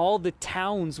all the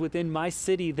towns within my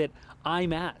city that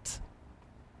I'm at.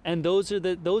 And those are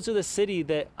the city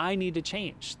that I need to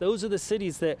change. Those are the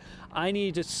cities that I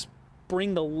need to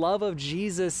bring the love of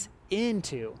Jesus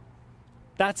into.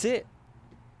 That's it.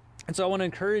 And so I want to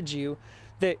encourage you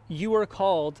that you are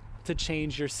called to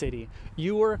change your city.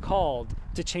 You are called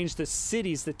to change the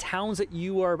cities, the towns that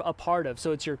you are a part of.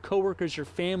 So it's your coworkers, your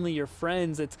family, your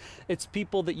friends. It's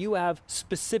people that you have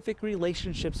specific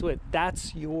relationships with.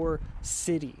 That's your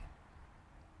city.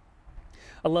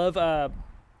 I love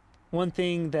one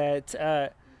thing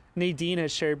that Nadine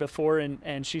has shared before,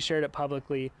 and she shared it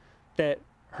publicly, that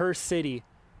her city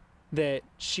that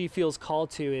she feels called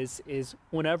to is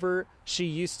whenever she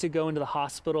used to go into the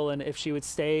hospital, and if she would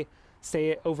stay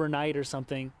overnight or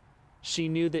something, she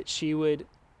knew that she would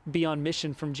be on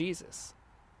mission from Jesus.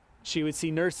 She would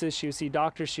see nurses, she would see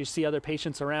doctors, she would see other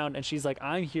patients around, and she's like,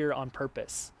 I'm here on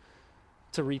purpose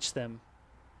to reach them.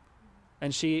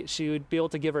 And she would be able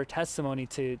to give her testimony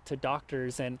to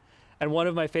doctors. And one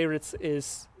of my favorites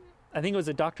is, I think it was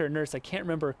a doctor or nurse, I can't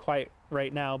remember quite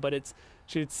right now, but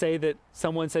she would say that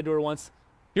someone said to her once,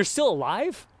 "You're still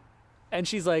alive?" And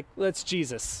she's like, "That's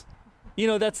Jesus." You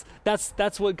know,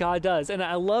 that's what God does. And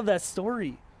I love that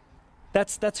story.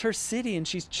 That's her city, and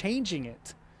she's changing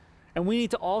it. And we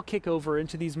need to all kick over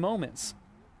into these moments.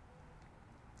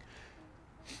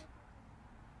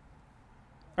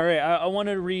 All right, I want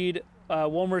to read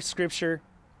one more scripture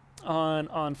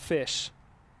on fish.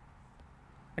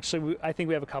 Actually, I think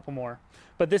we have a couple more.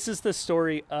 But this is the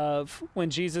story of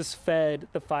when Jesus fed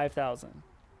the 5,000.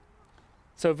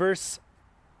 So verse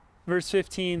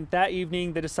 15, that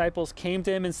evening the disciples came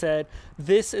to him and said,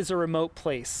 "This is a remote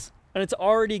place, and it's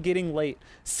already getting late.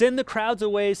 Send the crowds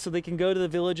away so they can go to the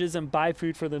villages and buy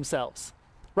food for themselves."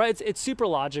 Right? It's super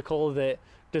logical that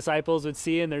disciples would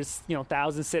see, and there's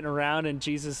thousands sitting around, and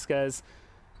Jesus goes,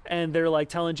 and they're like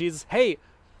telling Jesus, "Hey,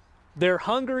 they're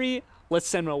hungry. Let's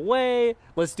send them away.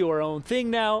 Let's do our own thing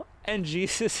now." And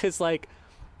Jesus is like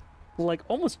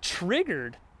almost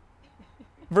triggered.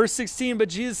 Verse 16, but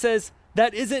Jesus says,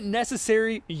 "That isn't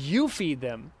necessary. You feed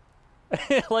them."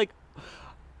 Like,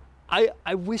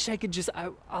 I wish I could just,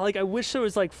 I wish there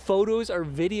was like photos or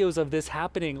videos of this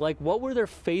happening. Like, what were their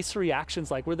face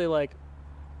reactions like? Were they like,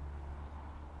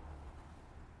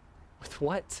 with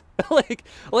what? like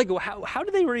how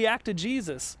do they react to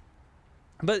Jesus?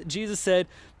 But Jesus said,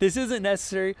 this isn't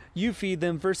necessary. You feed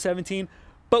them. Verse 17,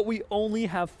 but we only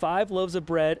have 5 loaves of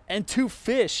bread and 2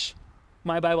 fish.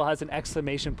 My Bible has an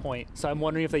exclamation point, so I'm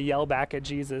wondering if they yell back at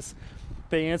Jesus.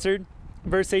 They answered,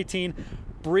 verse 18,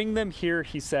 bring them here,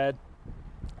 he said.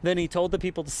 Then he told the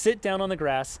people to sit down on the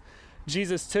grass.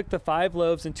 Jesus took the 5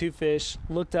 loaves and 2 fish,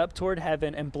 looked up toward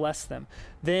heaven, and blessed them.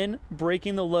 Then,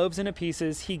 breaking the loaves into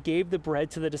pieces, he gave the bread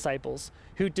to the disciples,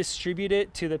 who distributed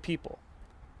it to the people.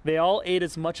 They all ate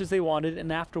as much as they wanted,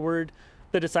 and afterward,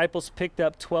 the disciples picked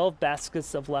up 12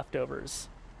 baskets of leftovers.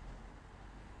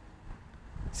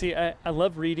 See, I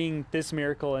love reading this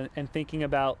miracle and thinking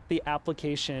about the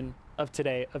application of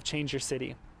today, of Change Your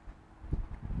City.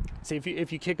 See,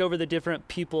 if you kick over the different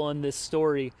people in this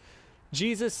story,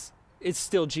 Jesus is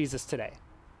still Jesus today,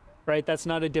 right? That's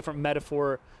not a different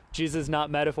metaphor. Jesus is not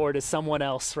metaphor to someone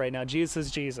else right now. Jesus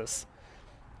is Jesus.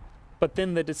 But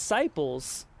then the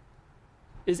disciples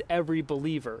is every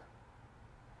believer,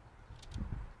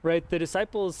 right? The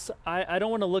disciples, I don't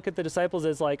want to look at the disciples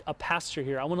as like a pastor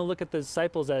here. I want to look at the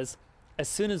disciples as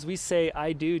soon as we say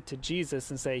I do to Jesus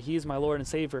and say he's my Lord and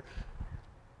Savior,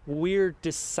 we're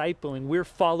discipling, we're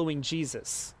following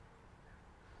Jesus.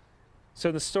 So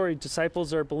in the story,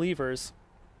 disciples are believers,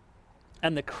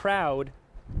 and the crowd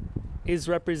is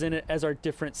represented as our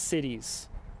different cities.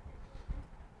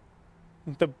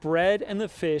 The bread and the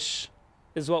fish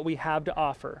is what we have to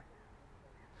offer.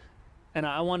 And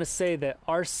I want to say that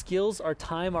our skills, our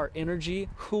time, our energy,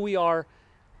 who we are,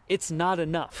 it's not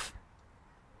enough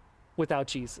without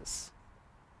Jesus.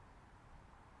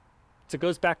 So it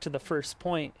goes back to the first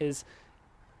point is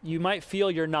you might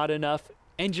feel you're not enough,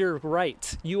 and you're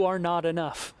right. You are not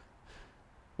enough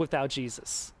without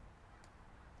Jesus.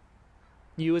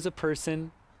 You as a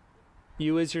person,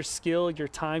 you as your skill, your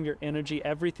time, your energy,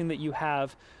 everything that you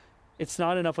have, it's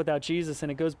not enough without Jesus.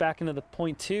 And it goes back into the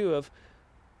point too of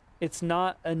it's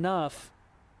not enough.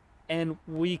 And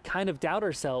we kind of doubt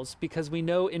ourselves because we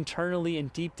know internally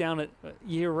and deep down,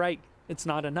 you're right, it's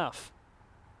not enough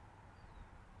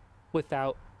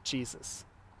without Jesus.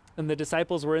 And the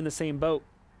disciples were in the same boat.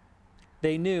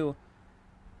 They knew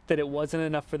that it wasn't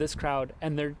enough for this crowd,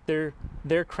 and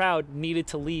their crowd needed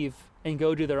to leave and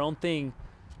go do their own thing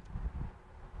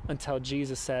until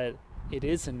Jesus said, it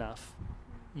is enough.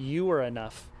 You are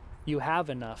enough. You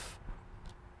have enough.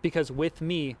 Because with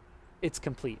me, it's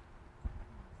complete.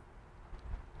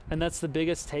 And that's the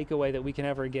biggest takeaway that we can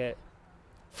ever get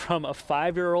from a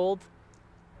 5-year-old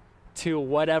to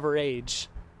whatever age.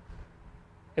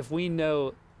 If we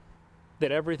know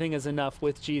that everything is enough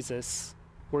with Jesus,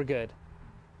 we're good.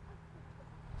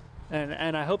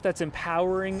 And I hope that's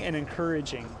empowering and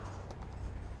encouraging.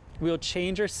 We'll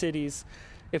change our cities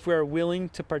if we are willing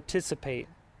to participate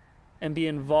and be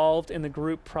involved in the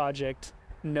group project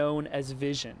known as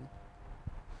Vision.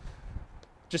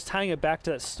 Just tying it back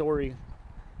to that story,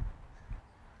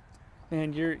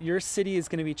 man, your city is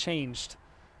going to be changed.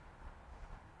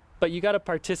 But you got to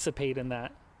participate in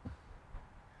that.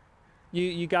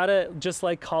 You got to, just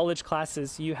like college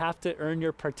classes, you have to earn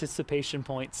your participation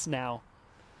points now.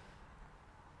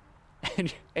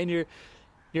 And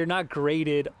you're not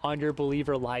graded on your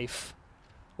believer life.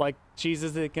 Like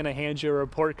Jesus isn't going to hand you a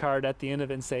report card at the end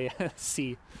of it and say,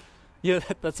 see.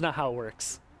 That's not how it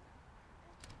works.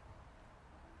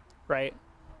 Right?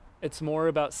 It's more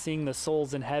about seeing the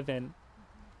souls in heaven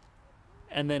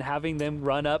and then having them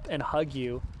run up and hug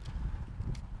you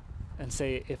and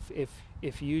say,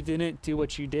 if you didn't do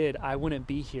what you did, I wouldn't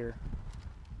be here.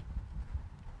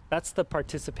 That's the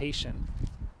participation.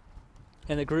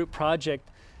 And the group project,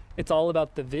 it's all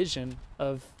about the vision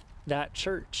of that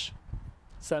church.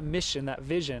 It's that mission, that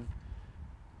vision.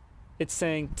 It's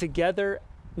saying together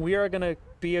we are going to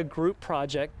be a group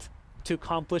project to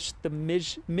accomplish the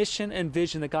mission and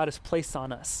vision that God has placed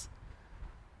on us.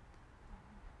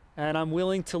 And I'm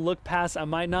willing to look past, I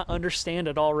might not understand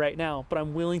it all right now, but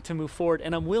I'm willing to move forward,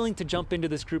 and I'm willing to jump into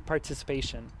this group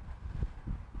participation.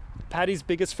 Patty's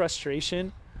biggest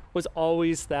frustration was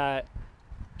always that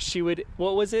she would,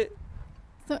 what was it?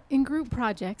 So in group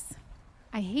projects,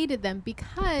 I hated them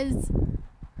because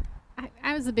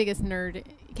I was the biggest nerd.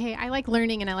 Okay, I like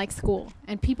learning and I like school,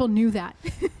 and people knew that.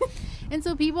 And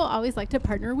so people always like to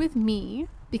partner with me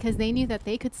because they knew that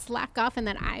they could slack off and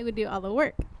that I would do all the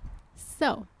work.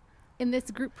 So in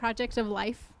this group project of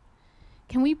life,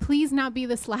 can we please not be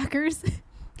the slackers?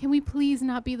 Can we please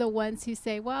not be the ones who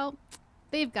say, well,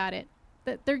 they've got it.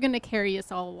 that they're going to carry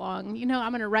us all along. You know,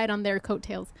 I'm going to ride on their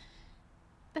coattails.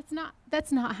 That's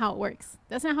not how it works.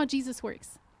 That's not how Jesus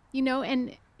works. You know,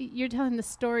 and you're retelling the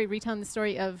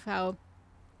story of how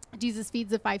Jesus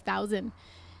feeds the 5,000.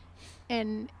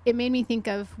 And it made me think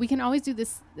of, we can always do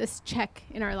this check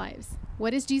in our lives.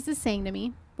 What is Jesus saying to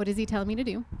me? What is he telling me to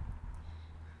do?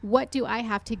 What do I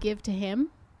have to give to him?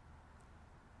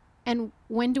 And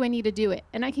when do I need to do it?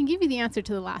 And I can give you the answer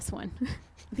to the last one.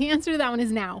 The answer to that one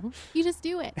is now. You just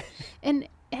do it. And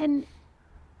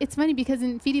it's funny because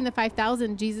in feeding the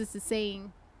 5,000, Jesus is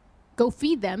saying, go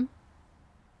feed them.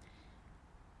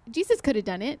 Jesus could have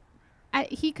done it.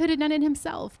 He could have done it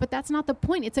himself, but that's not the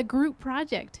point. It's a group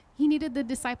project. He needed the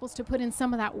disciples to put in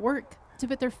some of that work, to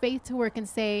put their faith to work and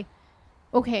say,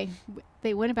 okay,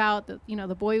 they went about,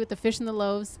 the boy with the fish and the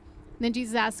loaves. And then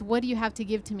Jesus asked, what do you have to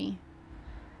give to me?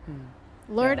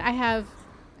 Lord, I have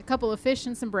a couple of fish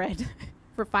and some bread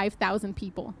for 5,000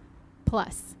 people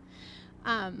plus.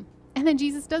 And then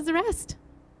Jesus does the rest.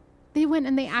 They went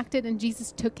and they acted and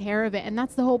Jesus took care of it. And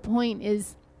that's the whole point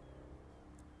is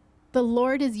the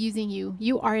Lord is using you.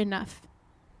 You are enough.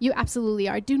 You absolutely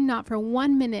are. Do not for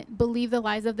 1 minute believe the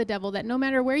lies of the devil that no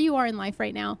matter where you are in life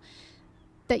right now,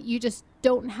 that you just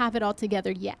don't have it all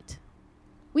together yet.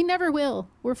 We never will.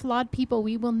 We're flawed people.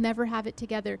 We will never have it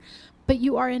together. But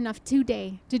you are enough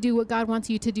today to do what God wants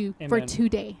you to do. Amen. For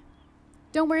today.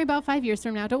 Don't worry about 5 years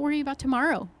from now. Don't worry about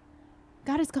tomorrow.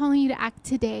 God is calling you to act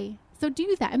today. So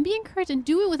do that and be encouraged and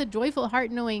do it with a joyful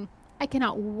heart, knowing I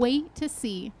cannot wait to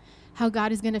see how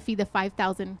God is going to feed the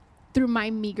 5,000 through my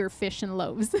meager fish and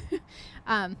loaves.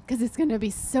 Because it's going to be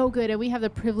so good. And we have the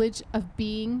privilege of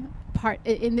being part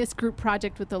in this group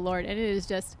project with the Lord. And it is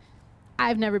just,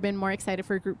 I've never been more excited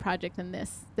for a group project than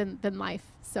this, than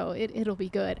life. So it'll be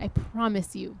good. I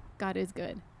promise you, God is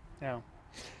good. Yeah.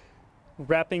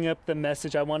 Wrapping up the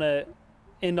message, I want to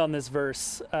end on this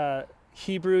verse,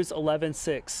 Hebrews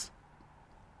 11:6.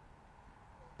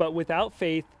 But without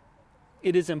faith,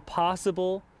 it is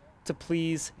impossible to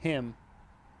please him.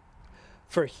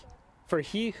 For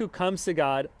he who comes to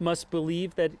God must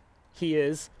believe that he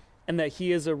is, and that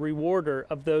he is a rewarder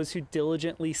of those who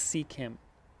diligently seek him.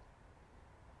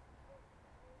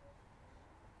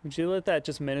 Would you let that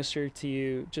just minister to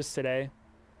you just today?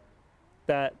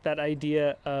 That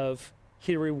idea of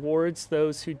he rewards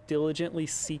those who diligently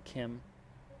seek him.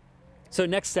 So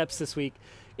next steps this week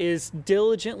is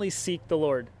diligently seek the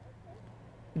Lord.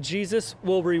 Jesus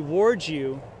will reward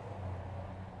you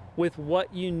with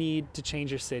what you need to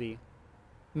change your city.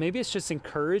 Maybe it's just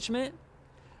encouragement.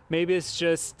 Maybe it's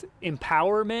just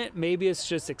empowerment. Maybe it's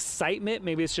just excitement.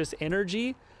 Maybe it's just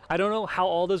energy. I don't know how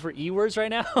all those were E words right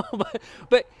now,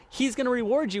 but he's going to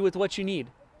reward you with what you need.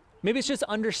 Maybe it's just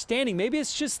understanding. Maybe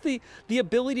it's just the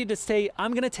ability to say,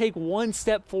 I'm going to take one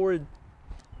step forward.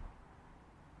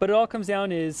 But it all comes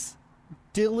down is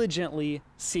diligently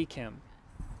seek him.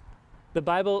 The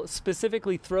Bible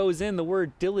specifically throws in the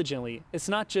word diligently. It's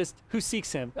not just who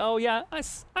seeks him. Oh yeah, I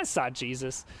saw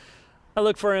Jesus. I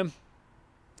looked for him.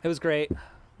 It was great.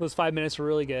 Those 5 minutes were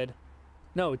really good.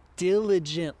 No,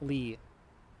 diligently.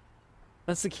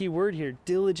 That's the key word here.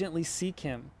 Diligently seek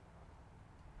him.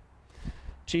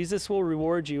 Jesus will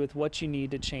reward you with what you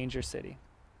need to change your city.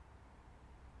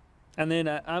 And then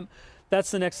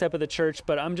that's the next step of the church,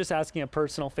 but I'm just asking a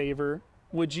personal favor.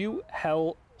 Would you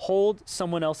hold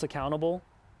someone else accountable?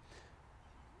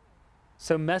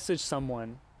 So message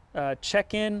someone,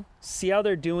 check in, see how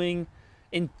they're doing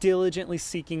in diligently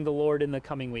seeking the Lord in the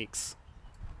coming weeks.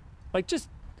 Like just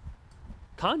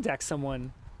contact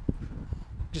someone.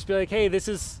 Just be like, hey, I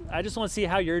just want to see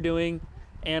how you're doing.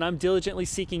 And I'm diligently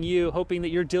seeking you, hoping that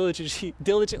you're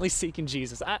diligently seeking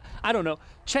Jesus. I don't know.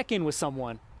 Check in with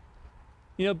someone.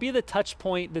 Be the touch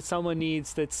point that someone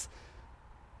needs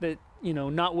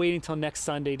not waiting till next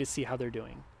Sunday to see how they're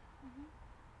doing. Mm-hmm.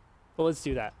 Well, let's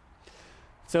do that.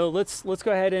 So let's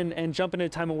go ahead and jump into a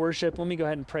time of worship. Let me go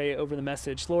ahead and pray over the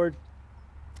message. Lord,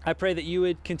 I pray that you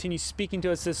would continue speaking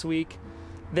to us this week,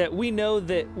 that we know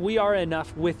that we are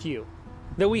enough with you,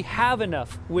 that we have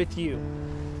enough with you,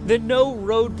 that no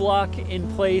roadblock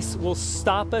in place will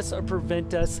stop us or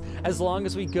prevent us as long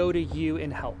as we go to you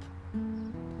in help.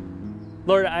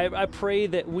 Lord, I pray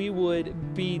that we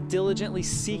would be diligently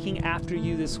seeking after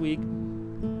you this week.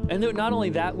 And that not only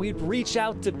that, we'd reach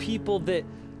out to people that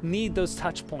need those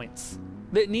touch points,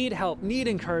 that need help, need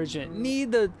encouragement,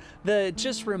 need the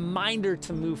just reminder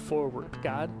to move forward,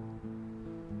 God.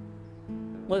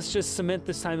 Let's just cement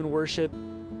this time in worship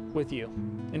with you.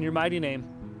 In your mighty name,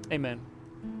 amen.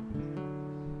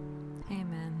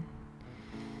 Amen.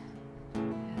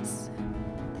 Yes.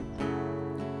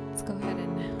 Let's go ahead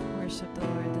and worship the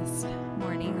Lord this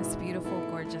morning, this beautiful beautiful,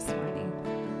 gorgeous morning.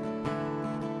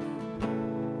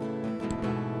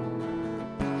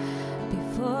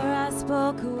 Before I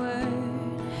spoke a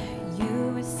word,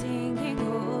 you were singing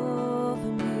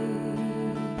over me.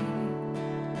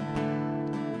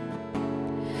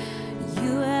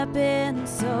 You have been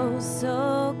so,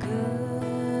 so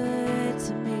good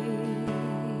to me.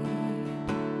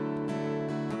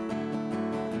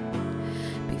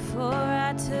 Before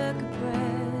I took a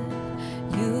breath,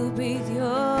 you breathed your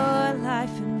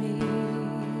life in me.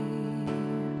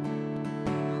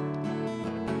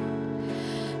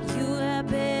 You have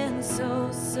been so,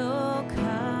 so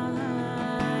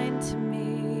kind to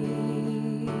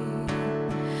me.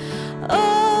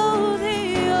 Oh,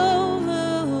 the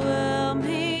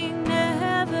overwhelming,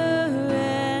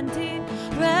 never-ending,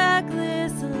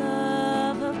 reckless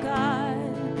love of God.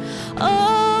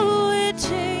 Oh, it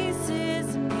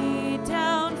chases me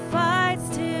down, fights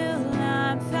till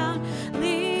I'm found,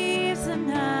 leaves a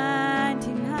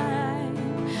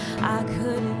 99. I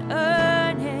couldn't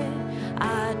earn it,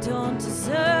 I don't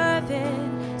deserve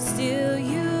it, still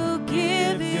you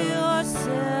give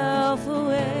yourself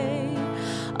away.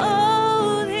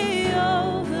 Oh, the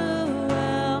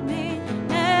overwhelming,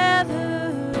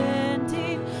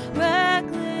 never-ending,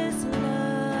 reckless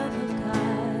love of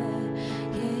God.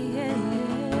 Yeah, yeah,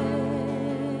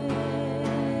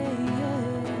 yeah.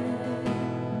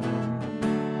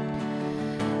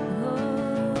 Oh,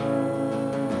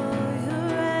 your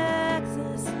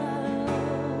reckless love,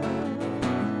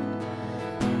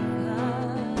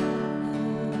 God.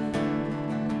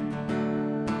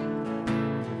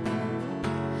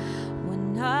 When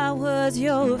I was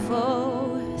your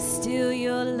foe, still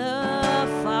your love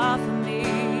fought for me.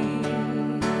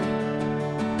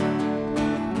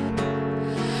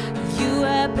 You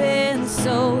have been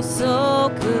so, so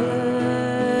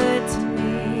good to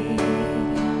me.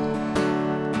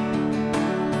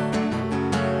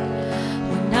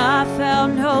 When I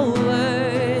found no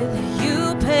worth,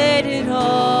 you paid it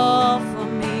all for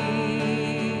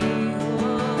me.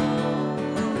 Oh,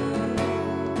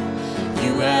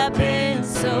 you have been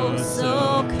so,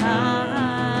 so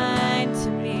kind to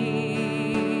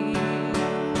me.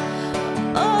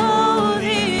 Oh,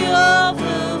 the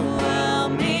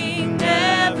overwhelming,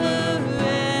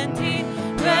 never-ending,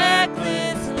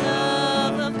 reckless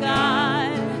love of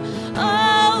God.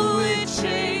 Oh, it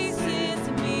chases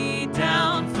me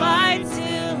down, fights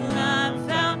till I'm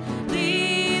found,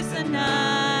 leaves a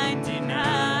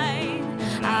 99.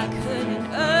 I couldn't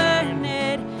earn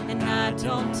it, and I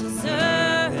don't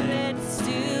deserve it,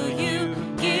 still you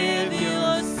give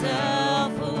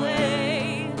yourself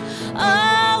away.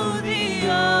 Oh, the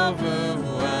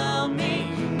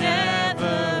overwhelming,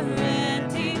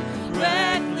 never-ending,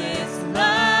 reckless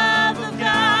love of God.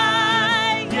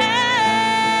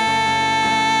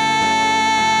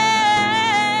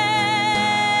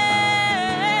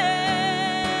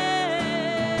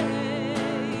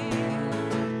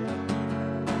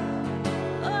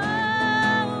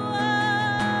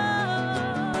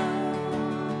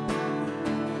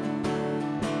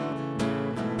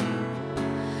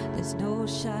 There's no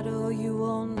shadow you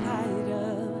won't light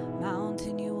up,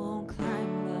 mountain you won't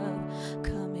climb up,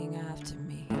 coming after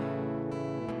me.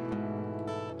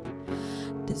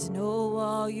 There's no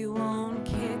wall you won't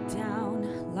kick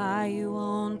down, lie you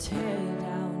won't tear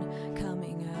down,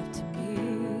 coming after me.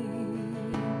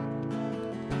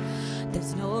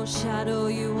 There's no shadow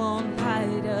you won't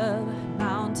light up,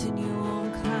 mountain you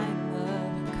won't climb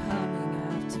up, coming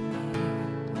after me.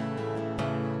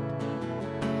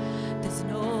 There's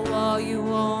no wall you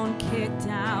won't kick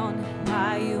down,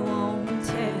 lie you won't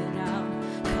tear down,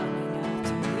 coming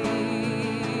after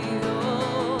me.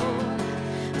 Oh,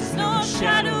 there's no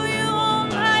shadow you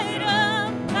won't light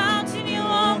up, mountain you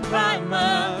won't climb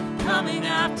up, coming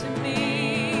after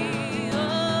me.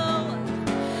 Oh,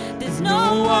 there's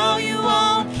no wall you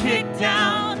won't kick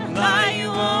down, lie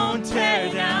you won't tear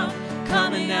down,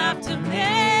 coming after me.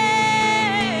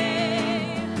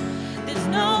 There's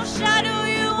no shadow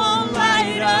you won't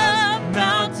light up,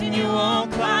 mountain you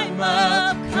won't climb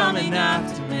up, coming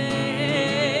after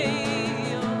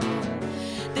me. Oh,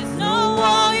 there's no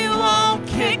wall you won't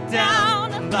kick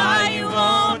down, lie you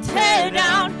won't tear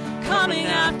down, coming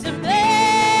after me.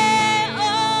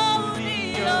 Oh,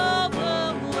 the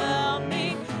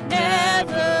overwhelming,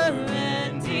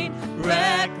 never-ending,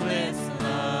 reckless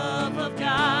love of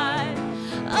God.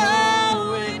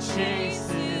 Oh, it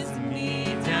chases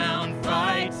me down,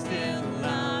 fights till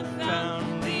I'm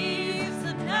found, leaves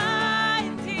a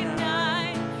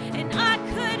 99, and I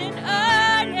could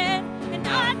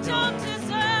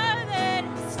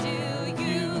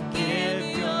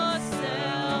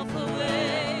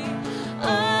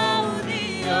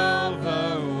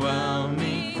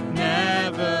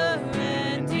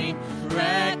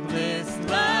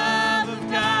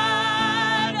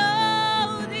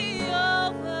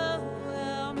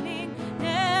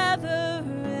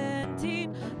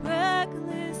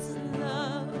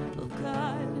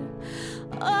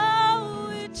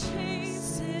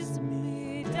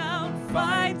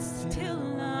fights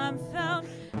till I'm found,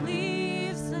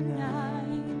 leaves the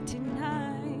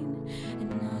 99,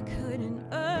 and I couldn't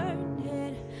earn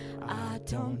it, I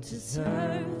don't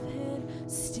deserve it,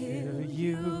 still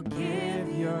you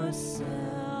give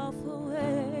yourself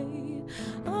away.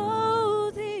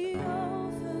 Oh, the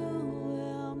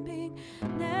overwhelming,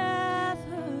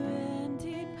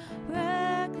 never-ending,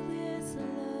 reckless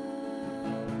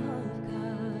love of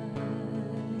God.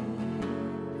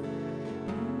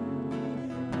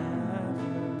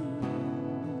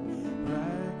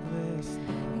 Reckless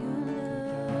Your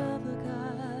love of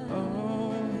God.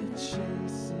 oh, it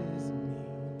chases me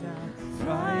down,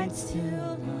 Fights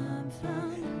till I'm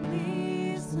found,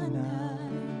 leaves the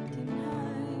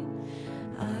 99.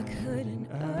 I couldn't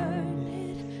earn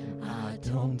it, I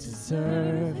don't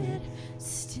deserve it,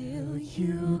 still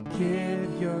you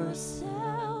give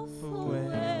yourself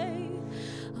away.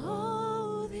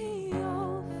 Oh, the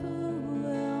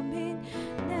overwhelming,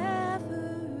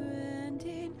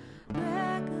 never-ending,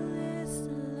 reckless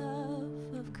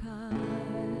love of God.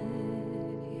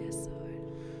 Yes, Lord.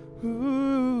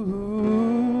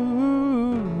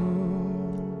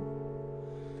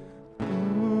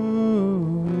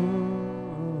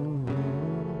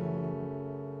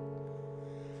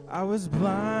 I was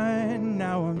blind,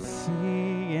 now I'm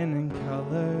seeing in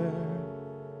color.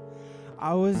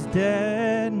 I was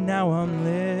dead, now I'm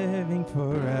living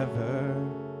forever.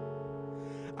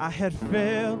 I had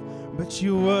failed, but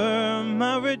you were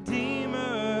my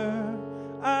redeemer.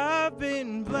 I've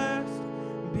been blessed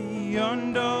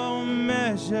beyond all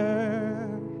measure.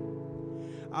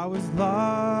 I was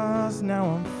lost, now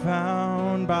I'm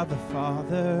found by the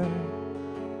Father.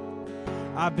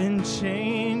 I've been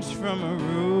changed from a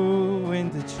ruin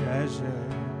to treasure.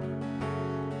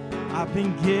 I've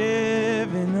been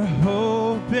given a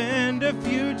hope and a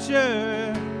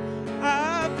future.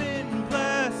 I've been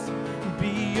blessed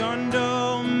beyond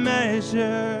all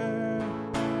measure.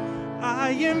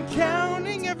 I am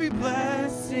counting every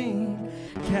blessing,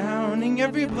 counting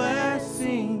every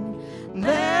blessing,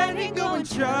 letting go and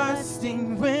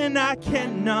trusting when I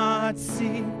cannot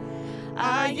see.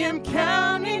 I am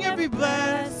counting every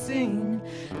blessing,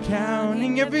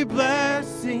 counting every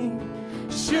blessing.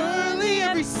 Surely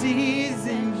every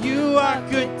season you are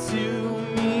good to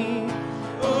me.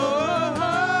 Oh,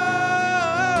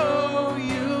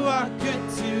 you are good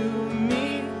to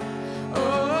me. Oh,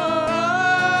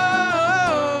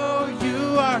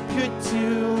 you are good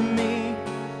to me.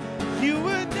 You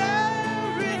were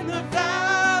there in the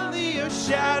valley of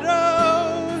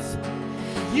shadows.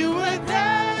 You were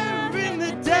there in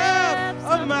the depth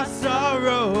of my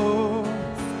sorrow.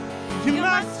 You're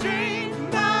my strength,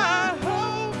 my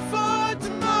hope for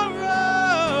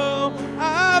tomorrow.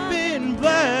 I've been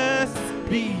blessed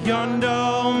beyond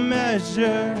all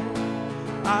measure.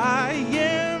 I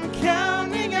am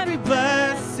counting every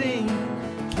blessing,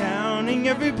 counting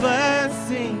every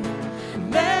blessing,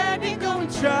 letting go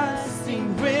and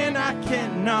trusting when I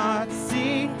cannot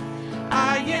see.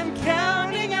 I am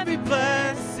counting every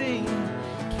blessing,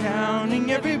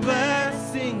 counting every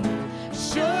blessing.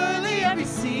 Surely every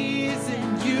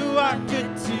season you are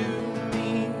good to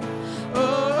me.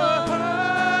 Oh,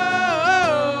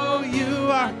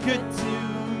 you are good to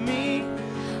me.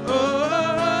 Oh,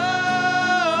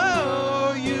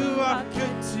 you are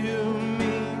good to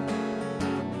me.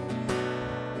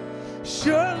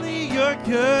 Surely your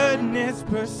goodness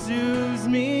pursues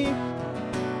me.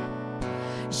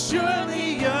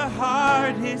 Surely your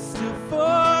heart is still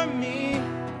for me.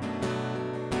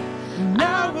 And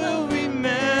I will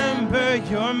remember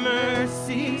your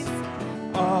mercies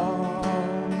all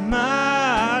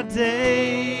my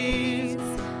days,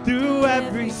 through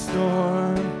every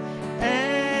storm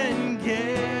and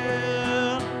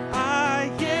gale.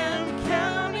 I am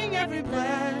counting every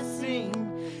blessing,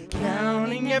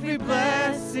 counting every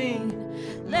blessing,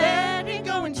 letting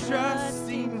go and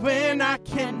trusting when I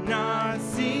cannot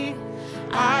see.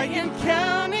 I am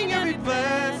counting every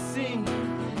blessing,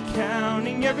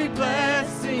 counting every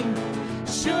blessing.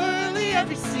 Surely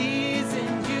every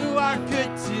season you are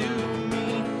good to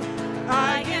me.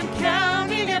 I am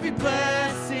counting every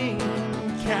blessing,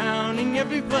 counting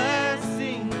every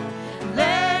blessing,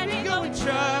 letting go and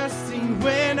trusting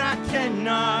when I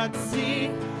cannot see.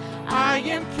 I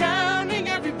am counting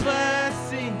every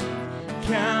blessing,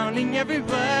 counting every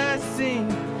blessing.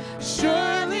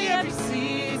 Surely every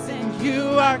season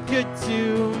you are good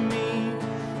to me.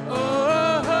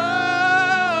 Oh,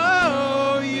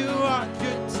 you are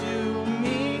good to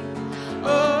me.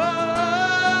 Oh,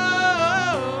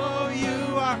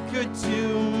 you are good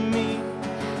to me.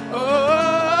 Oh,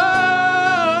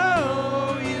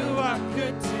 you are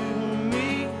good to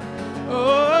me.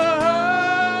 Oh,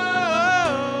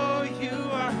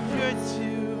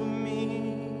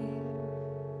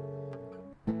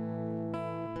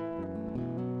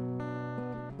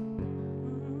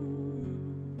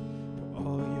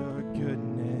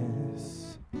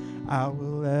 I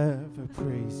will ever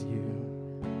praise you.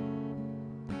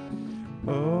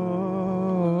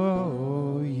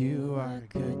 Oh, you are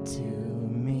good to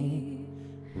me.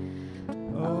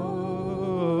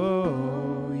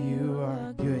 Oh, you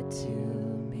are good to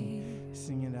me.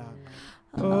 Sing it out.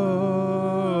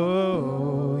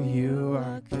 Oh, you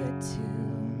are good to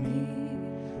me.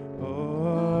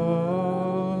 Oh,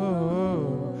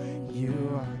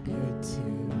 you are good to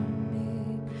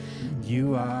me.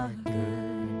 You are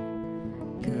good,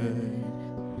 good.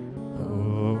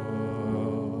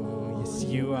 Oh, yes,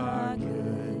 you are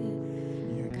good.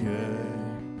 You're good.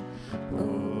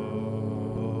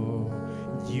 Oh,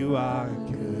 you are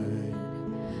good,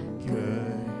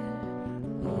 good.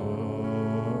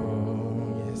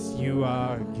 Oh, yes, you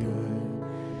are good.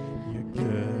 You're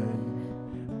good.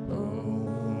 Oh,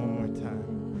 one more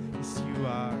time. Yes, you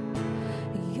are.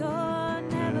 You're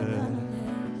never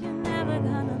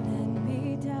gonna let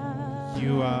me down.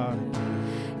 You are.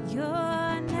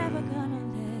 You're never gonna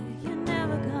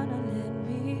let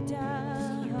me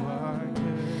down. You are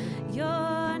good.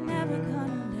 You're never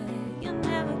gonna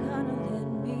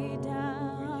let me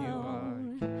down. You are.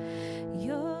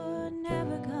 You're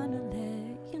never gonna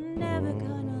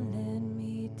let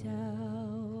me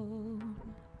down.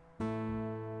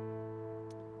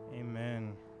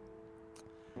 Amen.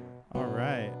 All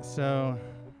right. So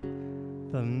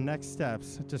the next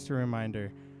steps, just a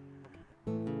reminder,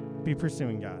 be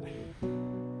pursuing God.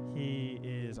 He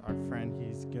is our friend.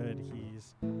 He's good.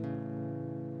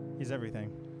 He's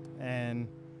everything. And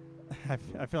I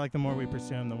feel like the more we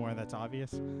pursue him, the more that's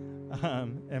obvious.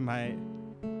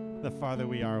 The farther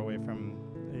we are away from,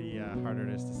 the harder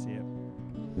it is to see it.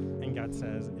 And God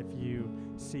says, if you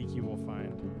seek, you will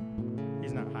find.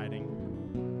 He's not hiding.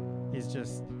 He's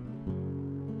just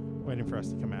waiting for us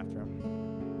to come after him.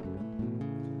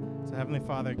 So Heavenly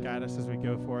Father, guide us as we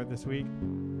go forward this week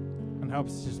and help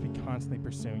us just be constantly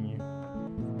pursuing you.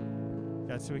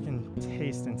 God, so we can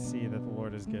taste and see that the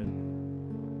Lord is good.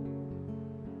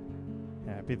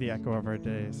 Yeah, be the echo of our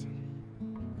days.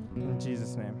 In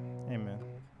Jesus' name, amen.